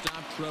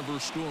shortstop Trevor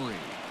Story.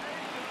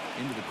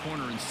 Into the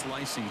corner and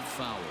slicing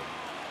foul.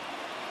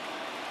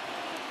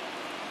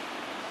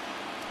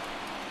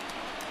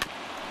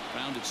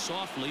 Grounded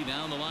softly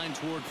down the line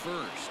toward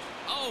first.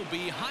 Oh,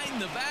 behind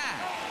the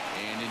back.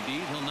 And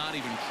indeed, he'll not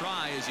even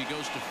try as he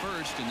goes to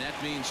first, and that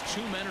means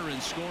 2 men are in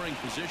scoring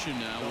position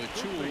now with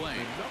 2 away.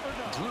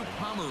 Drew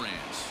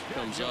Pomeranz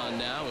comes on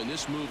now, and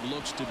this move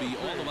looks to be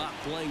all about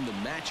playing the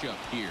matchup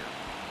here.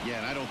 Yeah,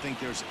 and I don't think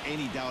there's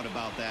any doubt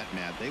about that,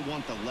 Matt. They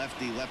want the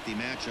lefty-lefty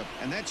matchup,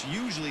 and that's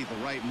usually the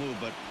right move,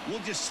 but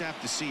we'll just have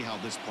to see how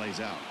this plays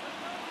out.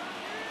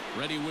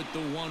 Ready with the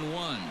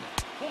 1-1.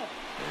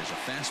 There's a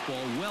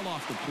fastball well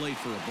off the plate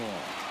for a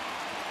ball.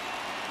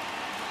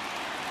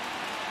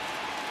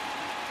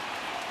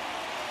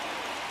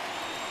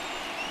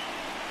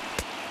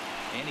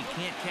 And he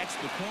can't catch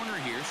the corner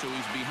here, so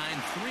he's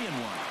behind 3-1.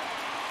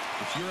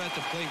 If you're at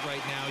the plate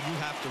right now, you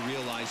have to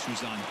realize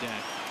who's on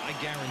deck. I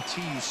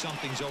guarantee you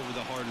something's over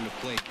the heart of the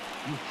plate.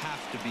 You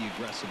have to be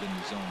aggressive in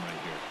the zone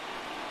right here.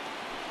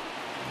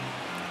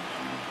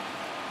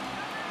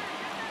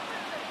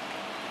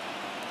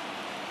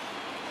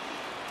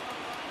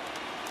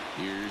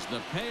 Here's the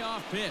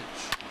payoff pitch.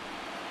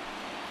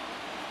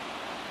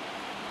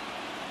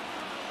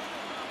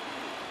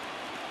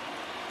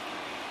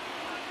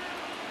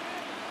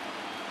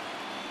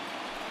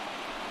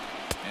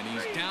 And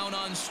he's down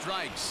on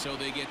strikes, so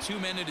they get 2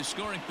 men into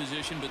scoring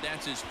position, but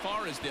that's as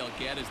far as they'll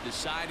get as the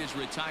side is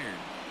retired.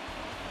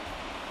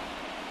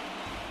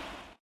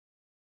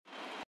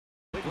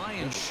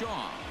 Brian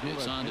Shaw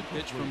is on to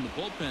pitch from the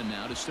bullpen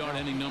now to start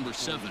inning number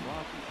 7.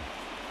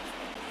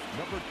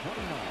 Number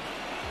 29.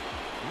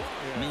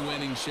 New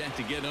inning set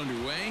to get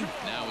underway.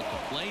 Now at the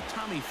plate,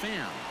 Tommy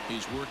Pham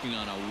is working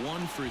on a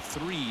 1 for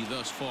 3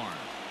 thus far.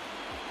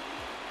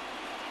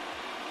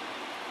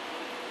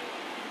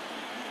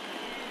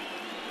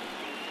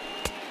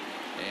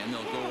 And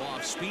they'll go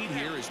off speed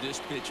here as this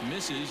pitch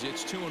misses.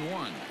 It's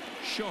 2-1.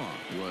 Shaw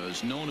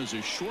was known as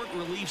a short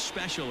relief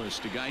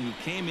specialist, a guy who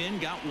came in,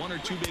 got 1 or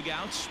 2 big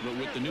outs, but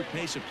with the new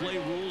pace of play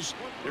rules,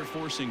 they're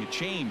forcing a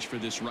change for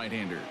this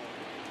right-hander.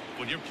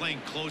 When you're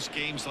playing close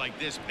games like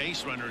this,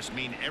 base runners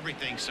mean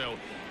everything, so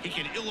he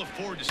can ill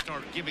afford to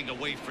start giving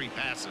away free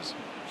passes.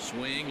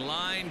 Swing,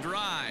 line,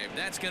 drive.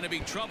 That's going to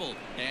be trouble.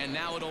 And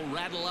now it'll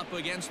rattle up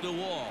against the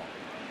wall.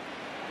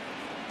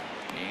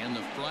 And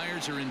the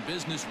Friars are in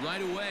business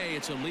right away.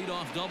 It's a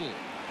leadoff double.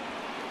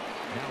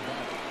 Now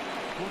that's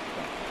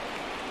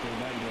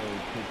Fernando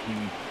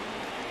Tatis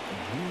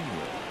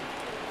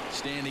Jr.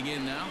 Standing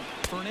in now,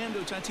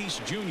 Fernando Tatis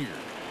Jr.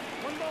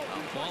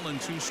 A ball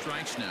and 2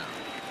 strikes now.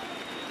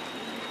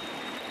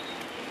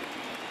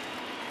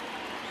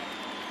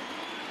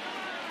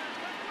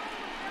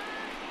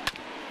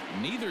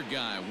 Neither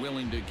guy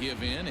willing to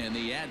give in, and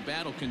the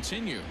at-bat will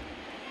continue.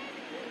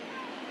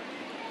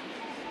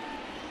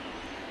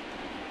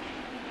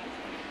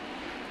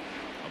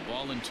 A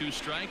ball and 2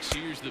 strikes.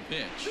 Here's the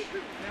pitch.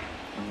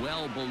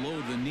 Well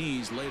below the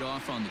knees, laid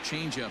off on the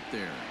changeup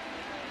there.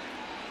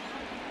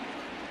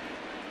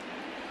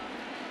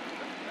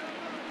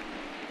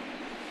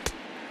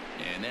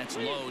 And that's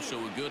low, so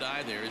a good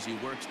eye there as he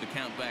works the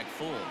count back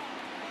full.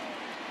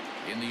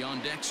 In the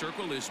on-deck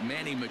circle is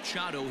Manny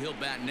Machado. He'll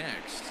bat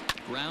next.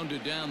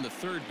 Grounded down the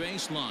third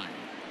baseline.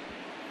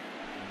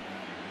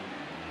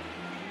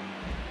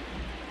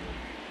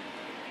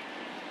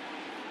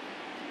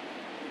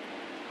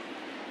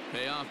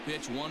 Payoff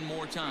pitch one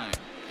more time.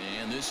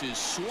 And this is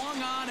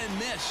swung on and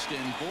missed.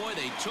 And boy,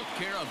 they took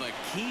care of a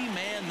key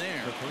man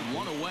there.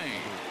 One away.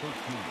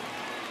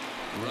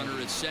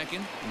 Runner at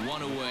second,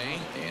 one away.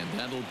 And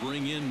that'll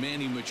bring in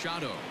Manny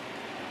Machado.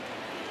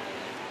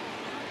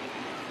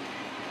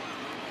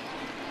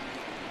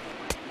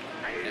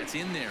 That's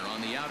in there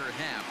on the outer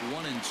half.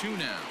 1-2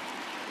 now.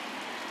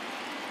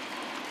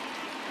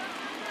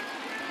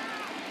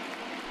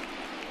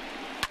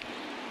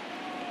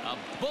 A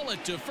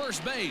bullet to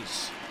first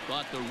base.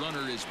 But the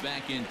runner is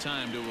back in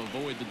time to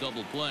avoid the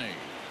double play.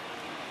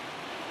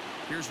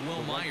 Here's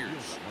Will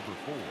Myers. Number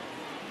 4,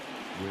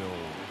 Will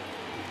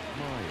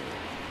Myers.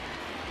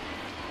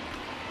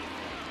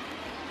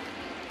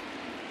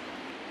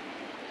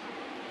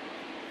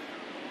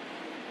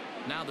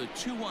 Now the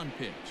 2-1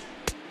 pitch.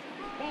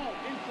 Ball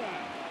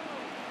inside.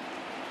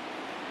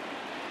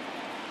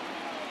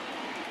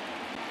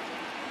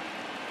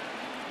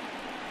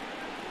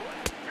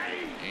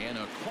 And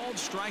a called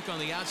strike on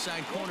the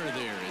outside corner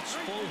there. It's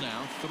full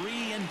now,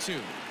 3-2.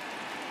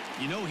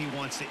 You know he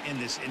wants to end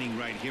this inning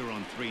right here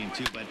on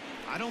 3-2, but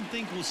I don't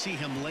think we'll see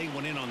him lay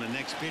one in on the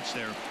next pitch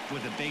there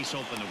with a base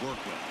open to work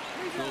with.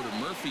 Throw to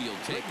Murphy will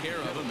take care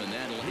of him, and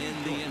that'll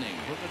end the inning.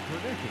 For the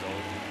traditional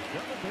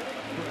 7th inning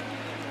stretch.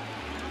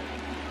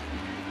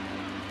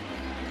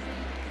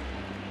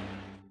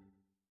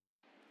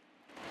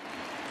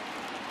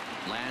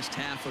 Last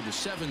half of the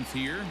 7th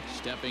here.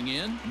 Stepping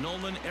in,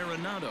 Nolan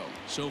Arenado.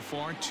 So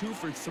far, 2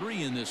 for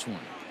 3 in this one.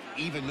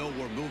 Even though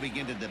we're moving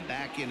into the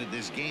back end of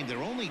this game,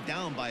 they're only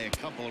down by a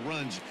couple of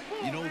runs.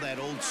 You know that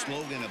old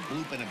slogan, a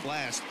bloop and a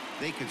blast?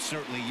 They could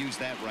certainly use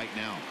that right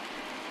now.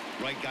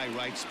 Right guy,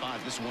 right spot.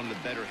 This is one of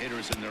the better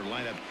hitters in their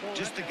lineup.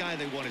 Just the guy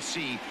they want to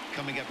see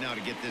coming up now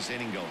to get this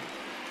inning going.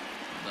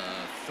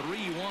 The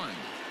 3-1.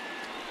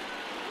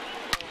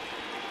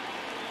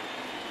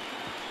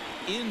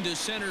 Into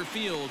center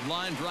field,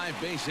 line drive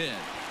base hit.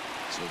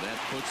 So that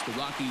puts the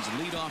Rockies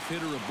leadoff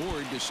hitter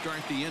aboard to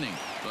start the inning.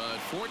 But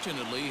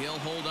fortunately, he'll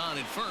hold on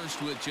at first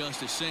with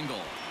just a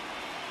single.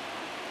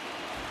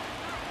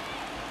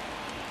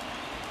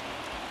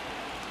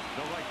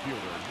 The right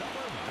fielder,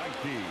 number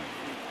 19,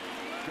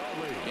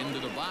 Charlie. Into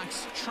the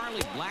box,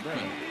 Charlie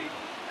Blackmon.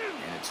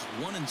 And it's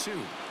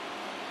 1-2.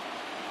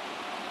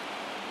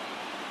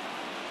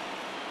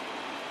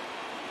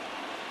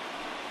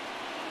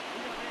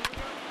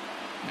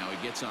 Now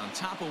he gets on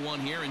top of one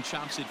here and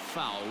chops it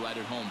foul right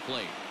at home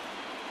plate.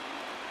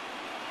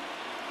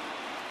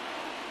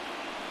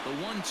 The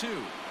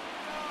 1-2.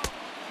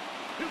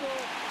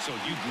 So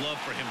you'd love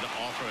for him to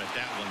offer at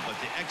that one, but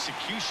the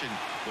execution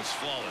was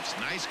flawless.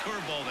 Nice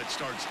curveball that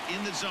starts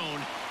in the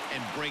zone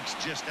and breaks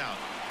just out.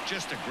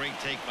 Just a great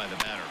take by the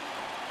batter.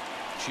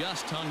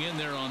 Just hung in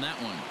there on that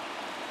one.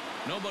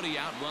 Nobody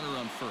out, runner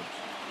on first.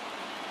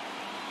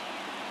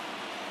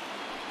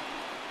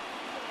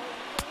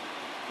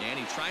 And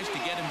he tries to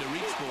get him to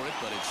reach for it,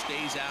 but it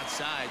stays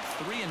outside.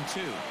 3-2.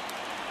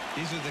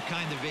 These are the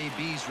kind of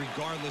ABs,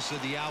 regardless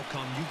of the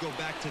outcome. You go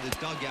back to the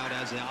dugout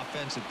as an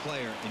offensive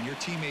player, and your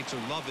teammates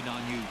are loving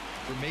on you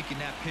for making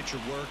that pitcher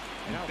work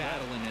and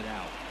battling it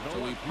out.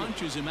 So he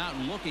punches him out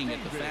and looking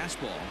at the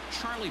fastball.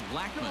 Charlie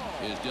Blackmon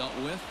is dealt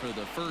with for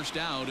the first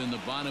out in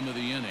the bottom of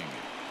the inning.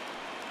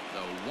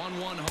 The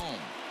 1-1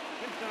 home.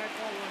 Inside,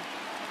 ball one.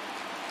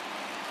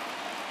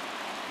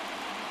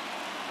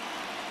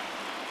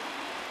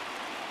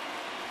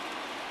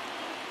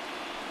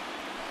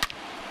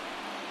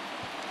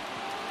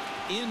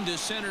 Into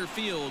center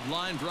field,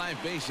 line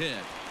drive base hit.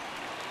 Up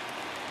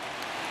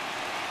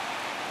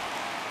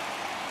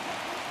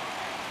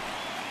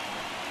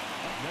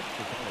next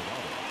for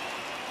Colorado,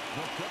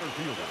 the center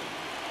fielder,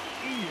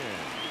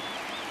 Ian.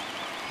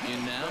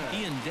 In now,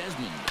 Ian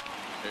Desmond.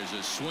 There's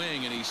a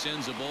swing, and he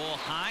sends a ball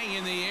high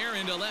in the air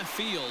into left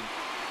field.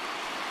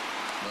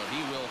 But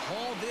he will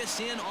haul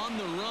this in on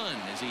the run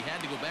as he had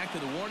to go back to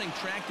the warning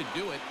track to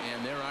do it,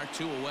 and there are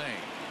 2 away.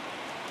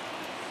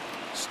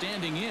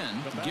 Standing in,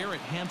 Garrett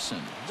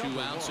Hampson. 2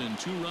 outs and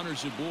 2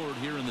 runners aboard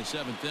here in the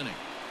 7th inning.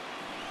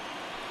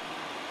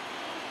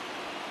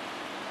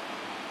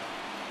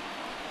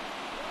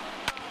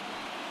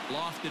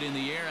 Lofted in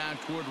the air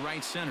out toward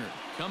right center.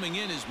 Coming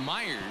in is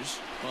Myers,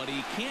 but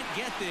he can't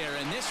get there,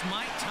 and this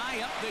might tie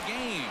up the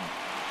game.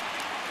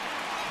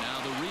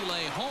 Now the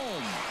relay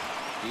home.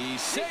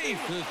 He's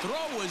safe. The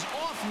throw was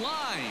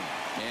offline,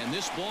 and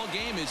this ball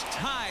game is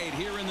tied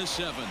here in the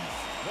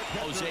 7th.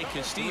 Jose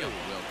Castillo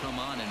will come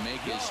on and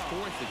make his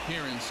 4th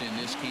appearance in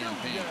this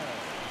campaign.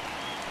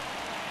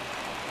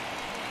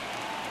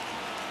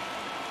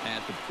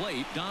 At the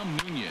plate, Dom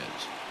Nunez.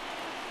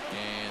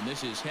 And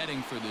this is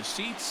heading for the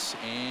seats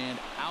and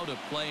out of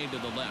play to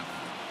the left.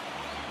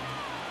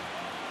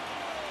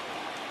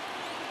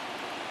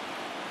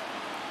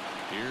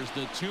 Here's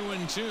the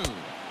 2-2.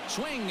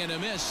 Swing and a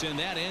miss, and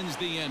that ends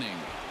the inning.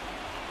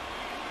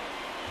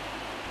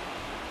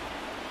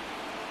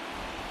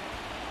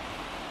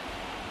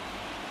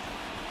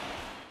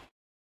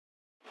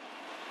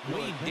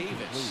 Wade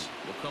Davis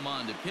will come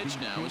on to pitch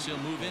now as he'll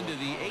move into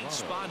the 8th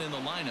spot in the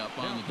lineup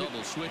on the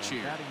double switch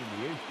here.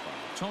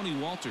 Tony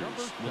Walters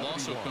will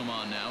also come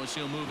on now as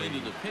he'll move into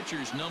the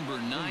pitcher's number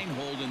 9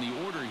 hold in the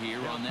order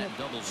here on that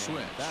double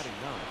switch.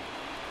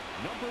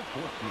 Number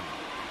 14,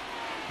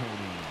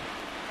 Tony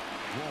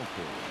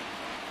Walters.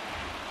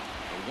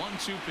 The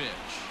 1-2 pitch.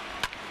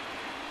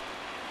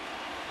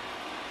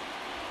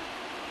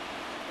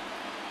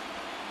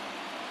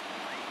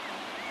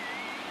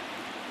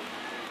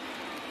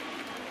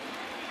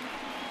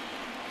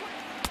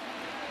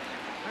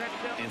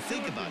 And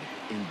think about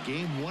it. In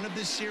game 1 of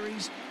this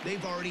series,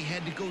 they've already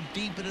had to go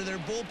deep into their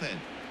bullpen.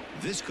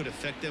 This could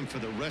affect them for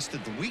the rest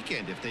of the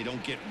weekend if they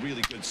don't get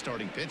really good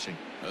starting pitching.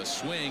 A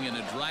swing and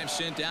a drive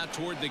sent out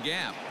toward the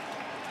gap.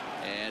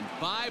 And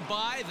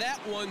bye-bye, that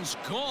one's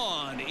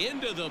gone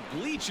into the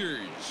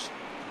bleachers.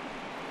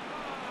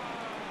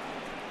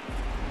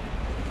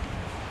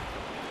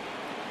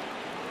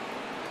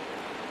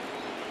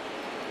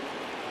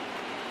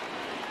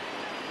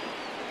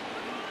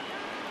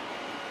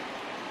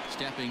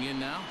 Stepping in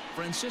now,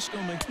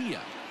 Francisco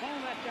Mejia.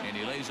 And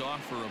he lays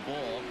off for a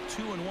ball,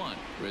 2-1.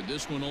 Read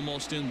this one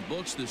almost in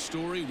books. The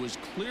story was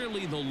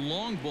clearly the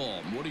long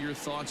ball. What are your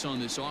thoughts on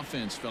this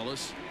offense,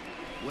 fellas?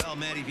 Well,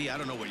 Matty V, I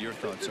don't know what your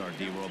thoughts are,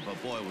 D-Roll,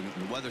 but boy,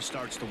 when the weather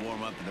starts to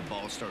warm up and the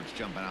ball starts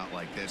jumping out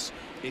like this,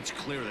 it's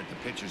clear that the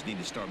pitchers need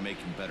to start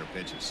making better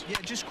pitches. Yeah,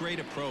 just great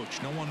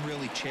approach. No one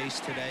really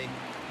chased today.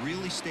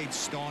 Really stayed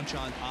staunch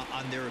on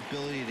their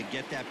ability to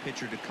get that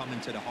pitcher to come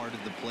into the heart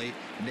of the plate,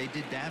 and they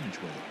did damage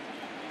with it.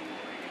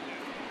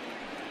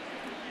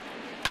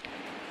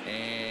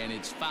 And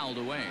it's fouled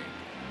away.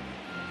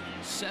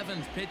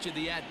 7th pitch of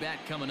the at-bat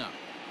coming up.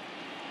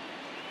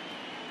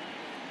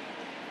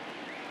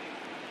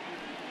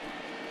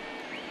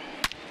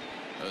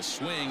 A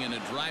swing and a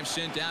drive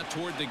sent out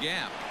toward the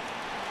gap.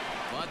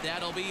 But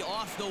that'll be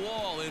off the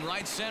wall in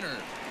right center.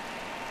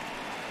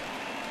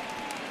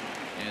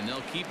 And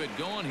they'll keep it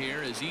going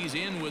here as he's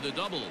in with a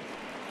double.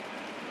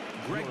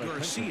 Greg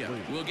Garcia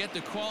will get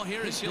the call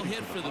here as he'll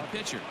hit for the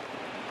pitcher.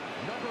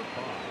 Number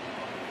 5,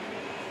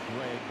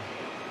 Greg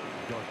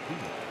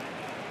Garcia.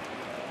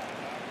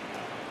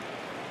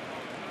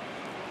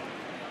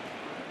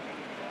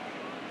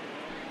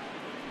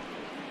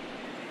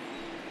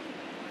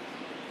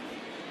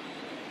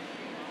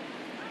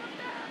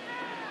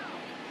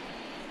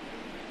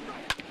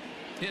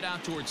 Hit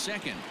out towards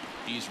second.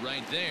 He's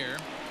right there,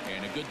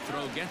 and a good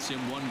throw gets him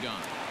one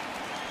gone.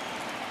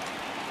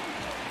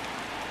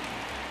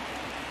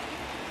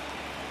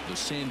 The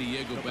San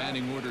Diego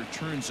batting order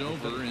turns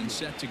over and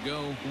set to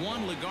go.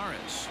 Juan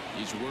Lagares.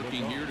 He's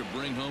working here to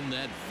bring home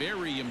that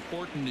very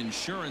important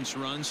insurance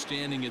run,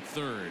 standing at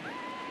third.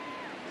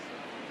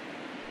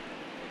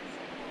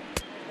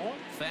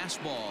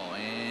 Fastball,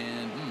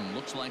 and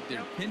looks like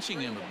they're pinching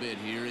him a bit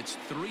here. It's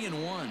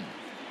 3-1.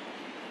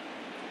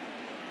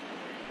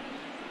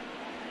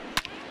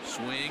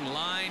 Swing,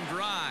 line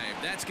drive.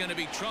 That's going to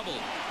be trouble.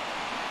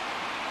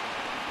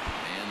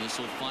 And this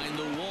will find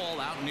the wall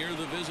out near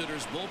the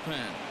visitors'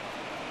 bullpen.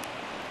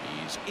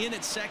 He's in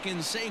at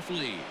second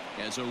safely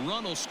as a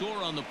run will score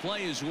on the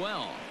play as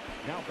well.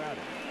 Now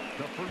batting,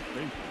 the first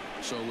baseman.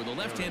 So with a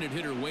left-handed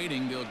hitter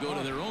waiting, they'll go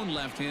to their own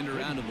left-hander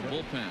out of the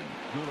bullpen.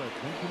 You'll let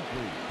Lincoln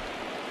Bree.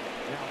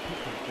 Now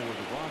pitching for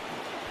the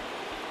Rockies.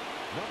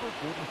 Number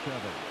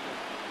 47,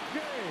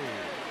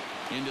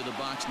 Jay. Into the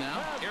box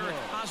now, Eric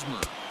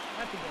Hosmer.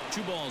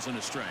 2 balls and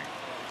a strike.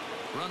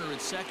 Runner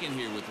at second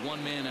here with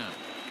 1 man out.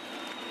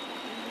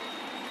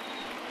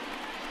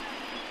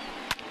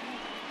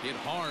 Hit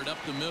hard up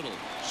the middle.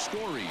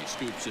 Story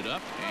scoops it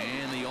up,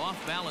 and the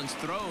off-balance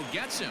throw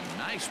gets him.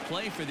 Nice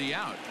play for the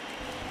out.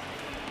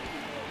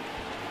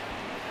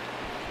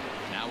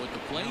 Now at the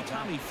plate,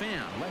 Tommy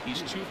Pham.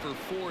 He's 2 for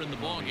 4 in the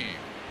ballgame.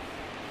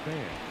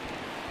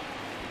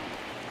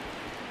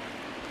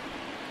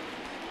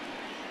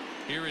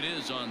 Here it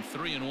is on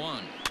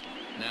 3-1.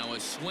 Now a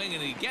swing,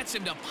 and he gets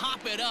him to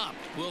pop it up.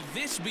 Will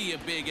this be a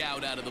big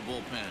out of the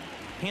bullpen?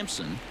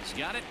 Hampson has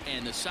got it,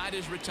 and the side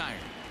is retired.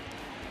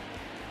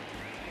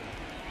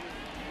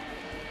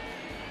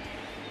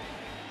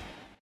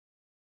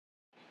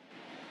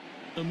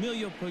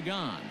 Emilio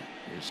Pagan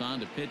is on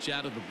to pitch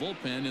out of the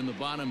bullpen in the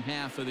bottom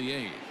half of the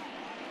 8th.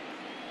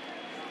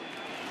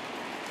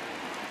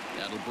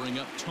 That'll bring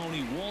up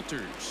Tony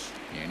Walters,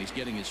 and he's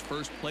getting his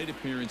first plate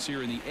appearance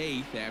here in the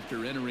 8th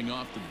after entering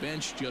off the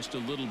bench just a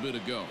little bit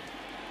ago.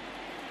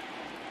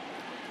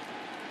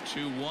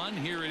 2-1,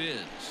 here it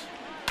is.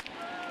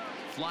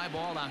 Fly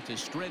ball out to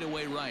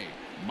straightaway right.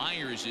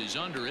 Myers is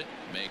under it,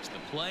 makes the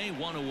play,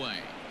 1 away.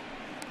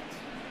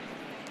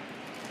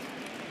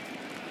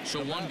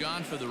 So 1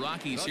 gone for the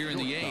Rockies here in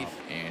the 8th,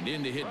 and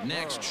in to hit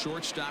next,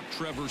 shortstop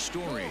Trevor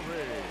Story.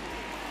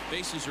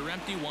 Bases are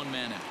empty, 1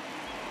 man out.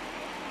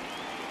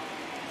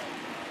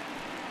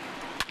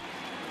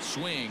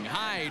 Swing,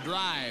 high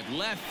drive,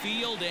 left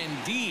field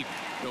and deep.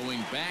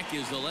 Going back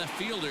is the left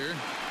fielder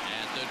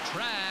at the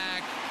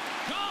track.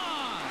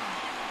 Gone!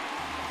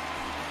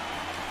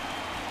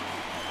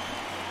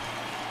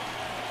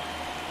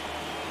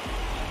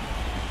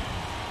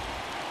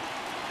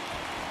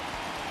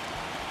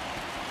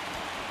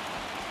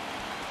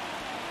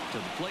 To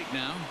the plate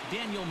now,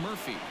 Daniel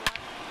Murphy.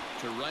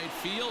 To right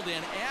field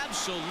and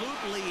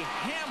absolutely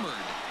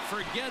hammered.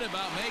 Forget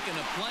about making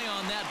a play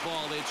on that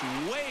ball. It's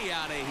way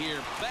out of here.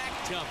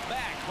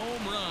 Back-to-back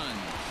home runs.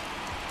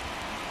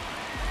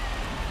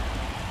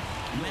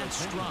 Matt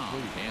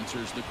Strahm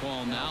answers the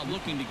call now,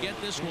 looking to get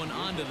this one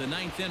onto the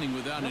 9th inning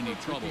without any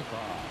trouble.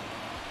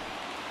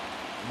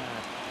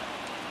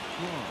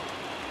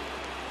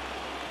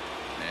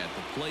 At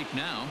the plate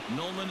now,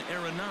 Nolan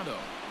Arenado.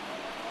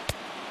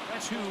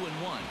 2-1.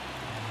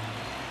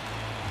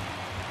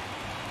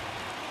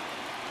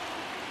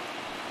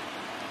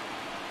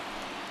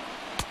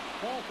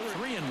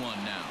 3-1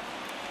 now.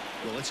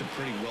 Well, it's a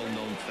pretty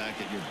well-known fact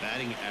that your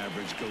batting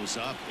average goes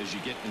up as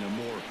you get into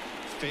more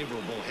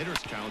favorable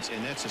hitters counts,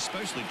 and that's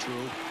especially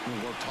true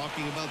when we're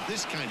talking about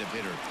this kind of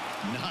hitter.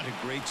 Not a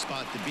great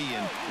spot to be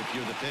in if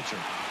you're the pitcher.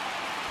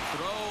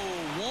 Throw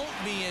won't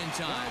be in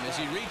time as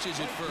he reaches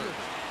it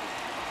first.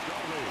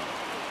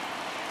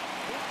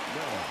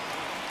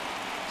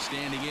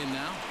 Standing in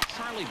now,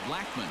 Charlie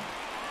Blackmon.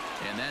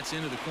 And that's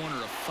into the corner,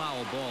 a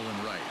foul ball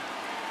and right.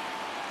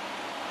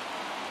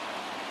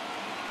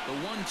 The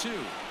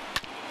 1-2.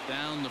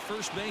 Down the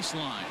first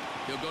baseline.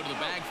 He'll go to the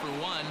bag for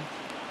one.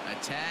 A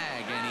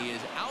tag, and he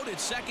is out at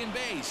second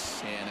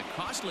base. And a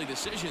costly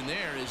decision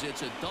there as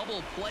it's a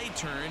double play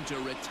turn to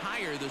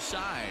retire the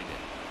side.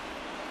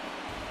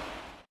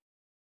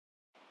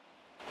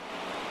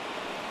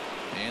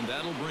 And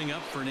that'll bring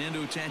up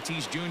Fernando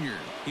Tatis Jr.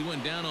 He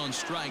went down on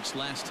strikes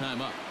last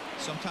time up.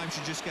 Sometimes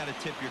you just got to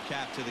tip your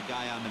cap to the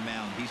guy on the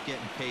mound. He's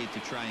getting paid to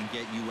try and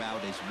get you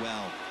out as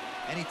well.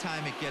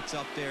 Anytime it gets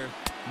up there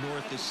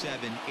north of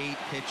 7, 8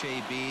 pitch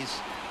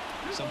ABs,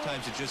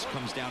 sometimes it just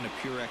comes down to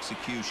pure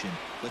execution.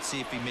 Let's see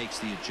if he makes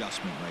the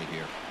adjustment right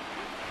here.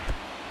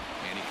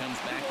 And he comes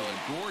back with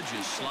a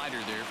gorgeous slider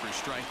there for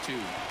strike 2.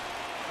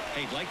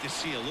 Hey, I'd like to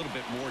see a little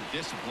bit more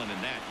discipline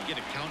in that. You get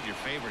a count in your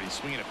favor and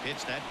swinging a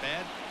pitch that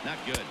bad, not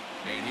good.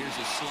 And here's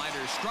a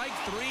slider, strike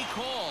 3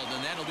 called,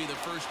 and that'll be the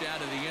first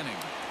out of the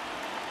inning.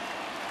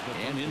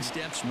 And in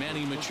steps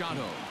Manny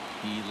Machado.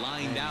 He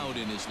lined out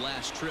in his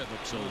last trip,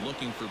 so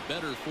looking for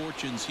better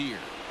fortunes here.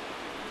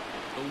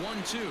 The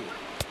 1-2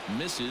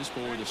 misses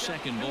for the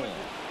second ball.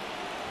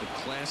 The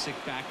classic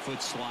back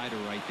foot slider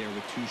right there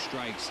with 2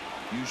 strikes.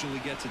 Usually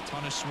gets a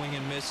ton of swing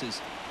and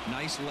misses.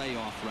 Nice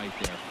layoff right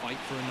there. Fight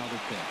for another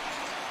pitch.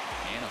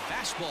 And a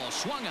fastball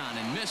swung on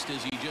and missed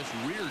as he just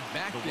reared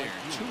back there.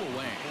 2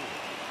 away.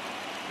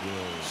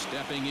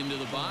 Stepping into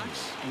the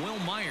box, Will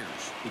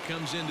Myers, who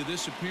comes into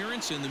this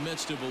appearance in the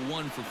midst of a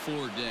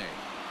 1-for-4 day.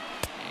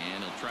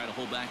 And he'll try to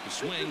hold back the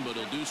swing, but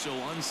he'll do so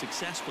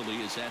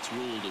unsuccessfully as that's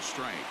ruled a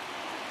strike.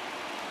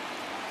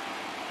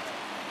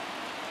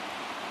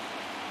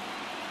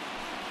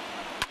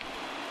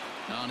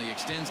 Now he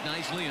extends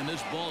nicely, and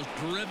this ball's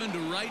driven to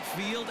right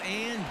field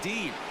and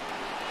deep.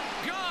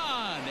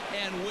 Gone!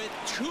 And with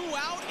 2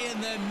 out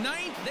in the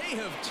 9th, they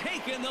have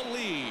taken the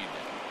lead.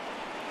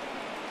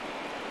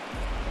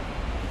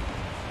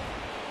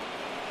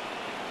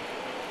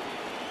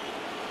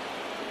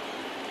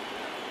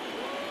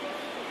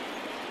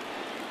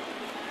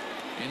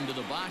 Into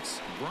the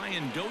box,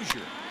 Brian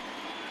Dozier.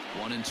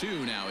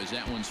 1-2 now as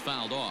that one's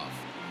fouled off.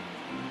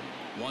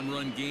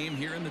 1-run game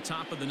here in the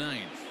top of the 9th.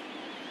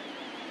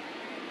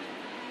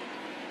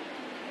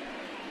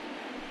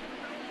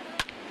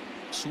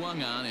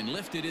 Swung on and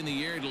lifted in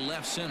the air to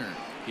left center.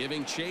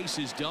 Giving chase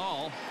is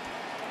Dahl.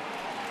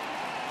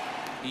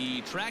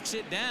 He tracks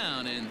it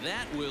down, and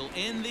that will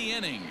end the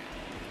inning.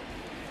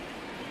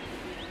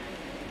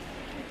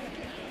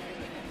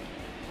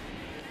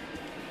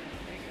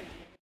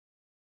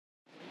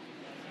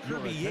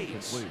 Kirby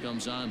Yates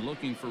comes on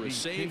looking for a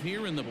save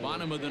here in the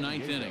bottom of the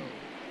 9th inning.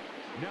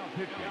 Now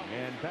pitching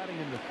and batting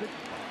in the 6th.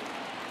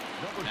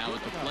 Now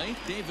at the plate,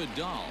 David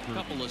Dahl. A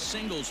couple of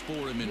singles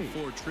for him in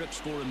 4 trips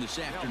for him this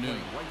afternoon.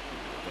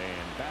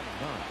 And batting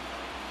 9,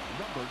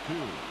 number 2,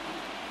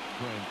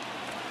 Trent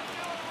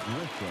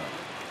Grisham.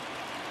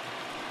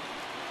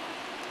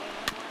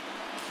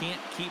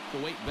 Can't keep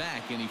the weight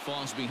back, and he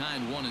falls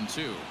behind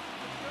 1-2.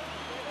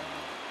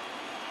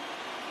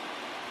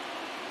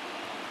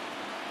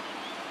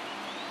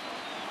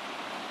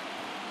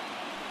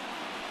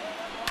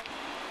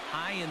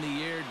 High in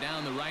the air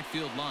down the right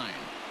field line.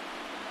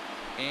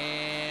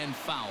 And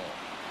foul.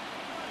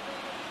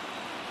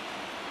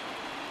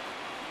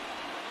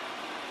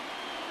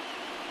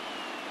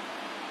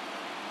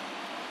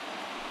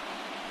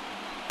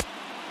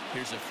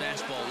 Here's a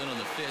fastball in on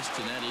the fist,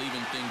 and that'll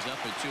even things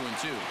up at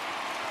 2-2.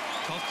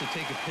 Tough to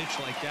take a pitch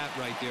like that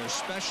right there,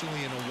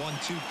 especially in a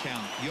 1-2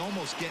 count. You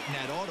almost get in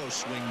that auto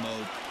swing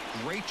mode.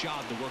 Great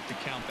job to work the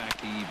count back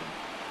to even.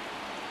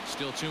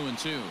 Still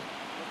 2-2.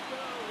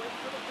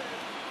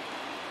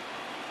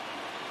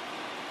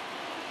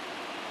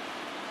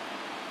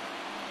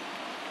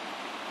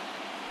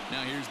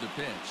 Now here's the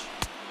pitch.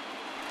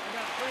 I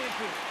got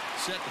 3-2.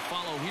 Set to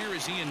follow here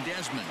is Ian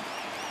Desmond.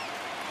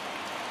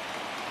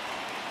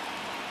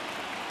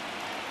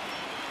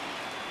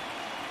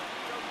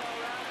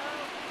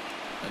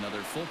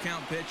 Another full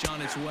count pitch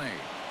on its way.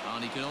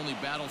 And he can only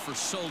battle for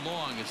so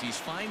long as he's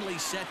finally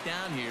set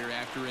down here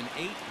after an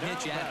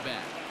 8-pitch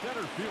at-bat.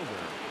 Center fielder.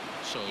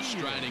 So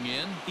striding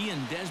in,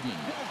 Ian Desmond.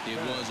 It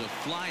was a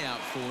flyout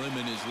for him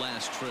in his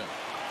last trip.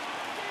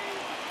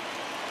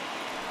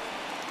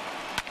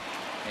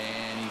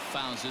 And he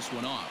fouls this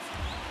one off.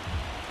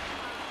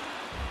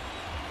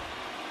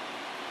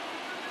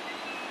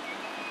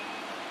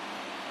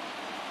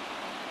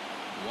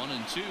 One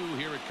and two,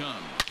 here it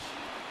comes.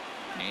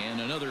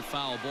 And another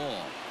foul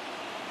ball.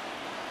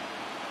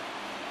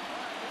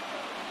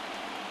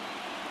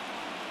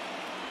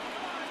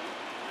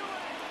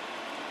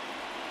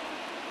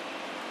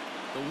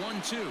 The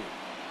 1-2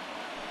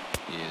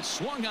 is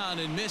swung on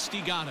and missed.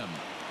 He got him.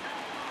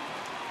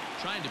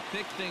 Trying to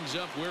pick things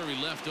up where he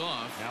left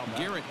off.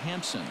 Garrett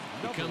Hampson.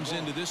 He comes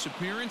into this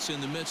appearance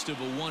in the midst of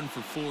a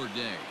 1-for-4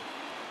 day.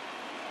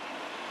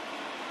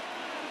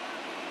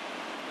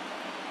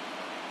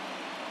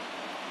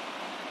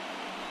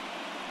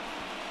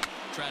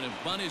 Trying to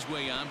bunt his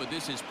way on, but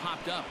this has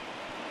popped up.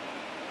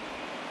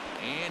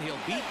 And he'll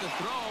beat the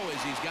throw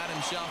as he's got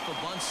himself a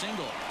bunt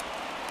single.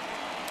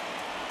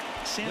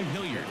 Sam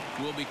Hilliard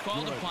will be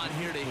called upon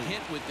here to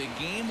hit with the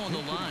game on the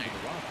line.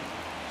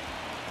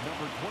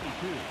 Number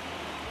 22,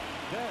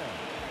 Sam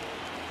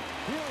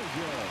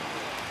Hilliard.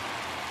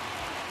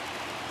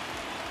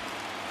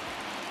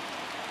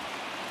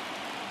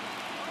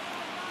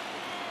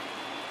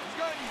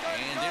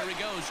 And there he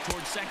goes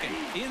towards second.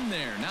 In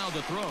there, now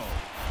the throw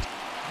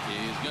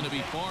is going to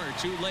be far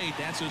too late.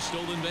 That's a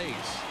stolen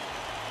base.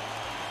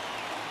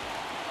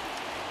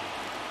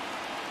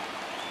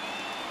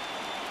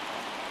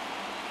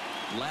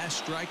 Last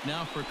strike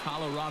now for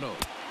Colorado.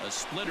 A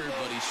splitter,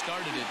 but he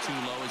started it too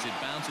low as it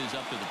bounces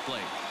up to the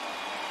plate.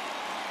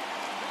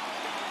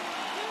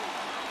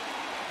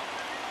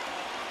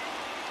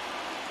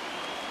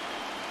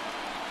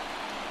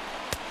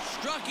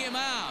 Struck him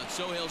out,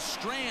 so he'll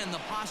strand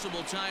the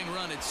possible tying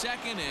run at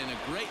second, and a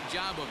great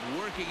job of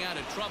working out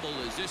of trouble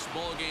as this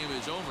ball game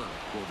is over.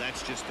 Well,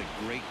 that's just a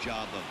great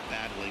job of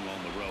battling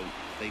on the road.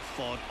 They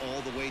fought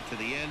all the way to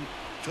the end,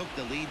 took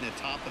the lead in the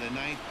top of the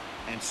ninth,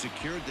 and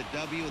secured the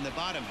W in the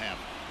bottom half.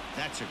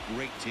 That's a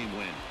great team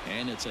win.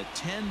 And it's a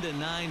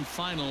 10-9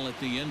 final at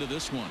the end of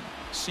this one.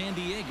 San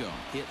Diego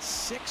hit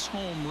 6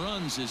 home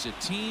runs as a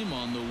team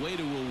on the way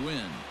to a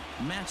win.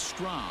 Matt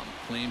Strahm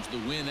claims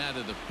the win out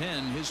of the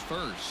pen, his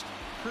first.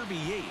 Kirby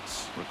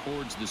Yates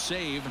records the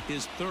save,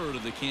 his third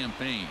of the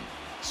campaign.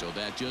 So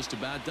that just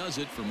about does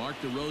it for Mark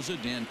DeRosa,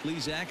 Dan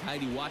Plesac,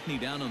 Heidi Watney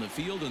down on the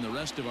field, and the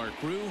rest of our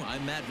crew.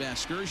 I'm Matt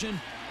Vasgersian.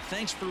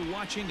 Thanks for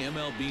watching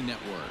MLB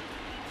Network.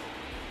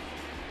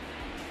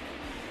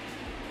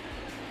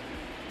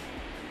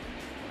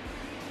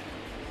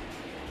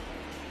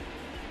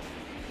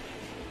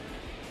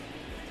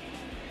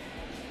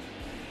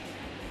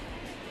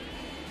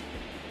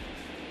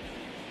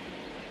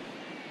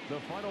 The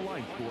final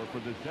line score for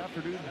this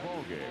afternoon's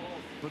ball game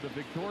for the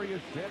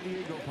victorious San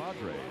Diego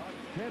Padres: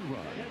 10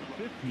 runs,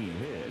 15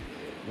 hits,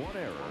 1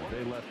 error.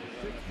 They left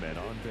 6 men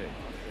on base.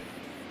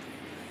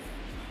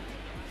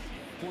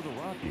 For the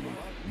Rockies,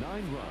 9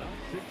 runs,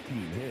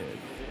 16 hits,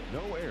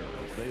 no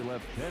errors. They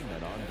left 10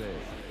 men on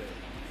base.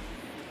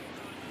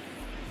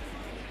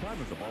 Time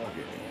of the ball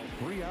game: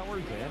 3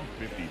 hours and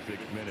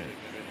 56 minutes.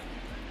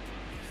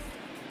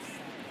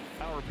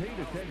 Our paid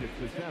attendance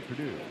this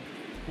afternoon: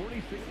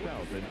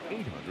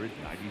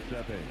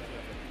 46,897.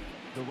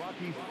 The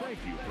Rockies thank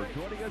you for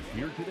joining us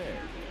here today.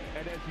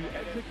 And as you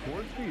exit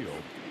Coors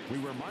Field, we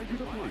remind you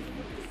to please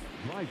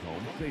drive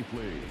home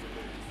safely.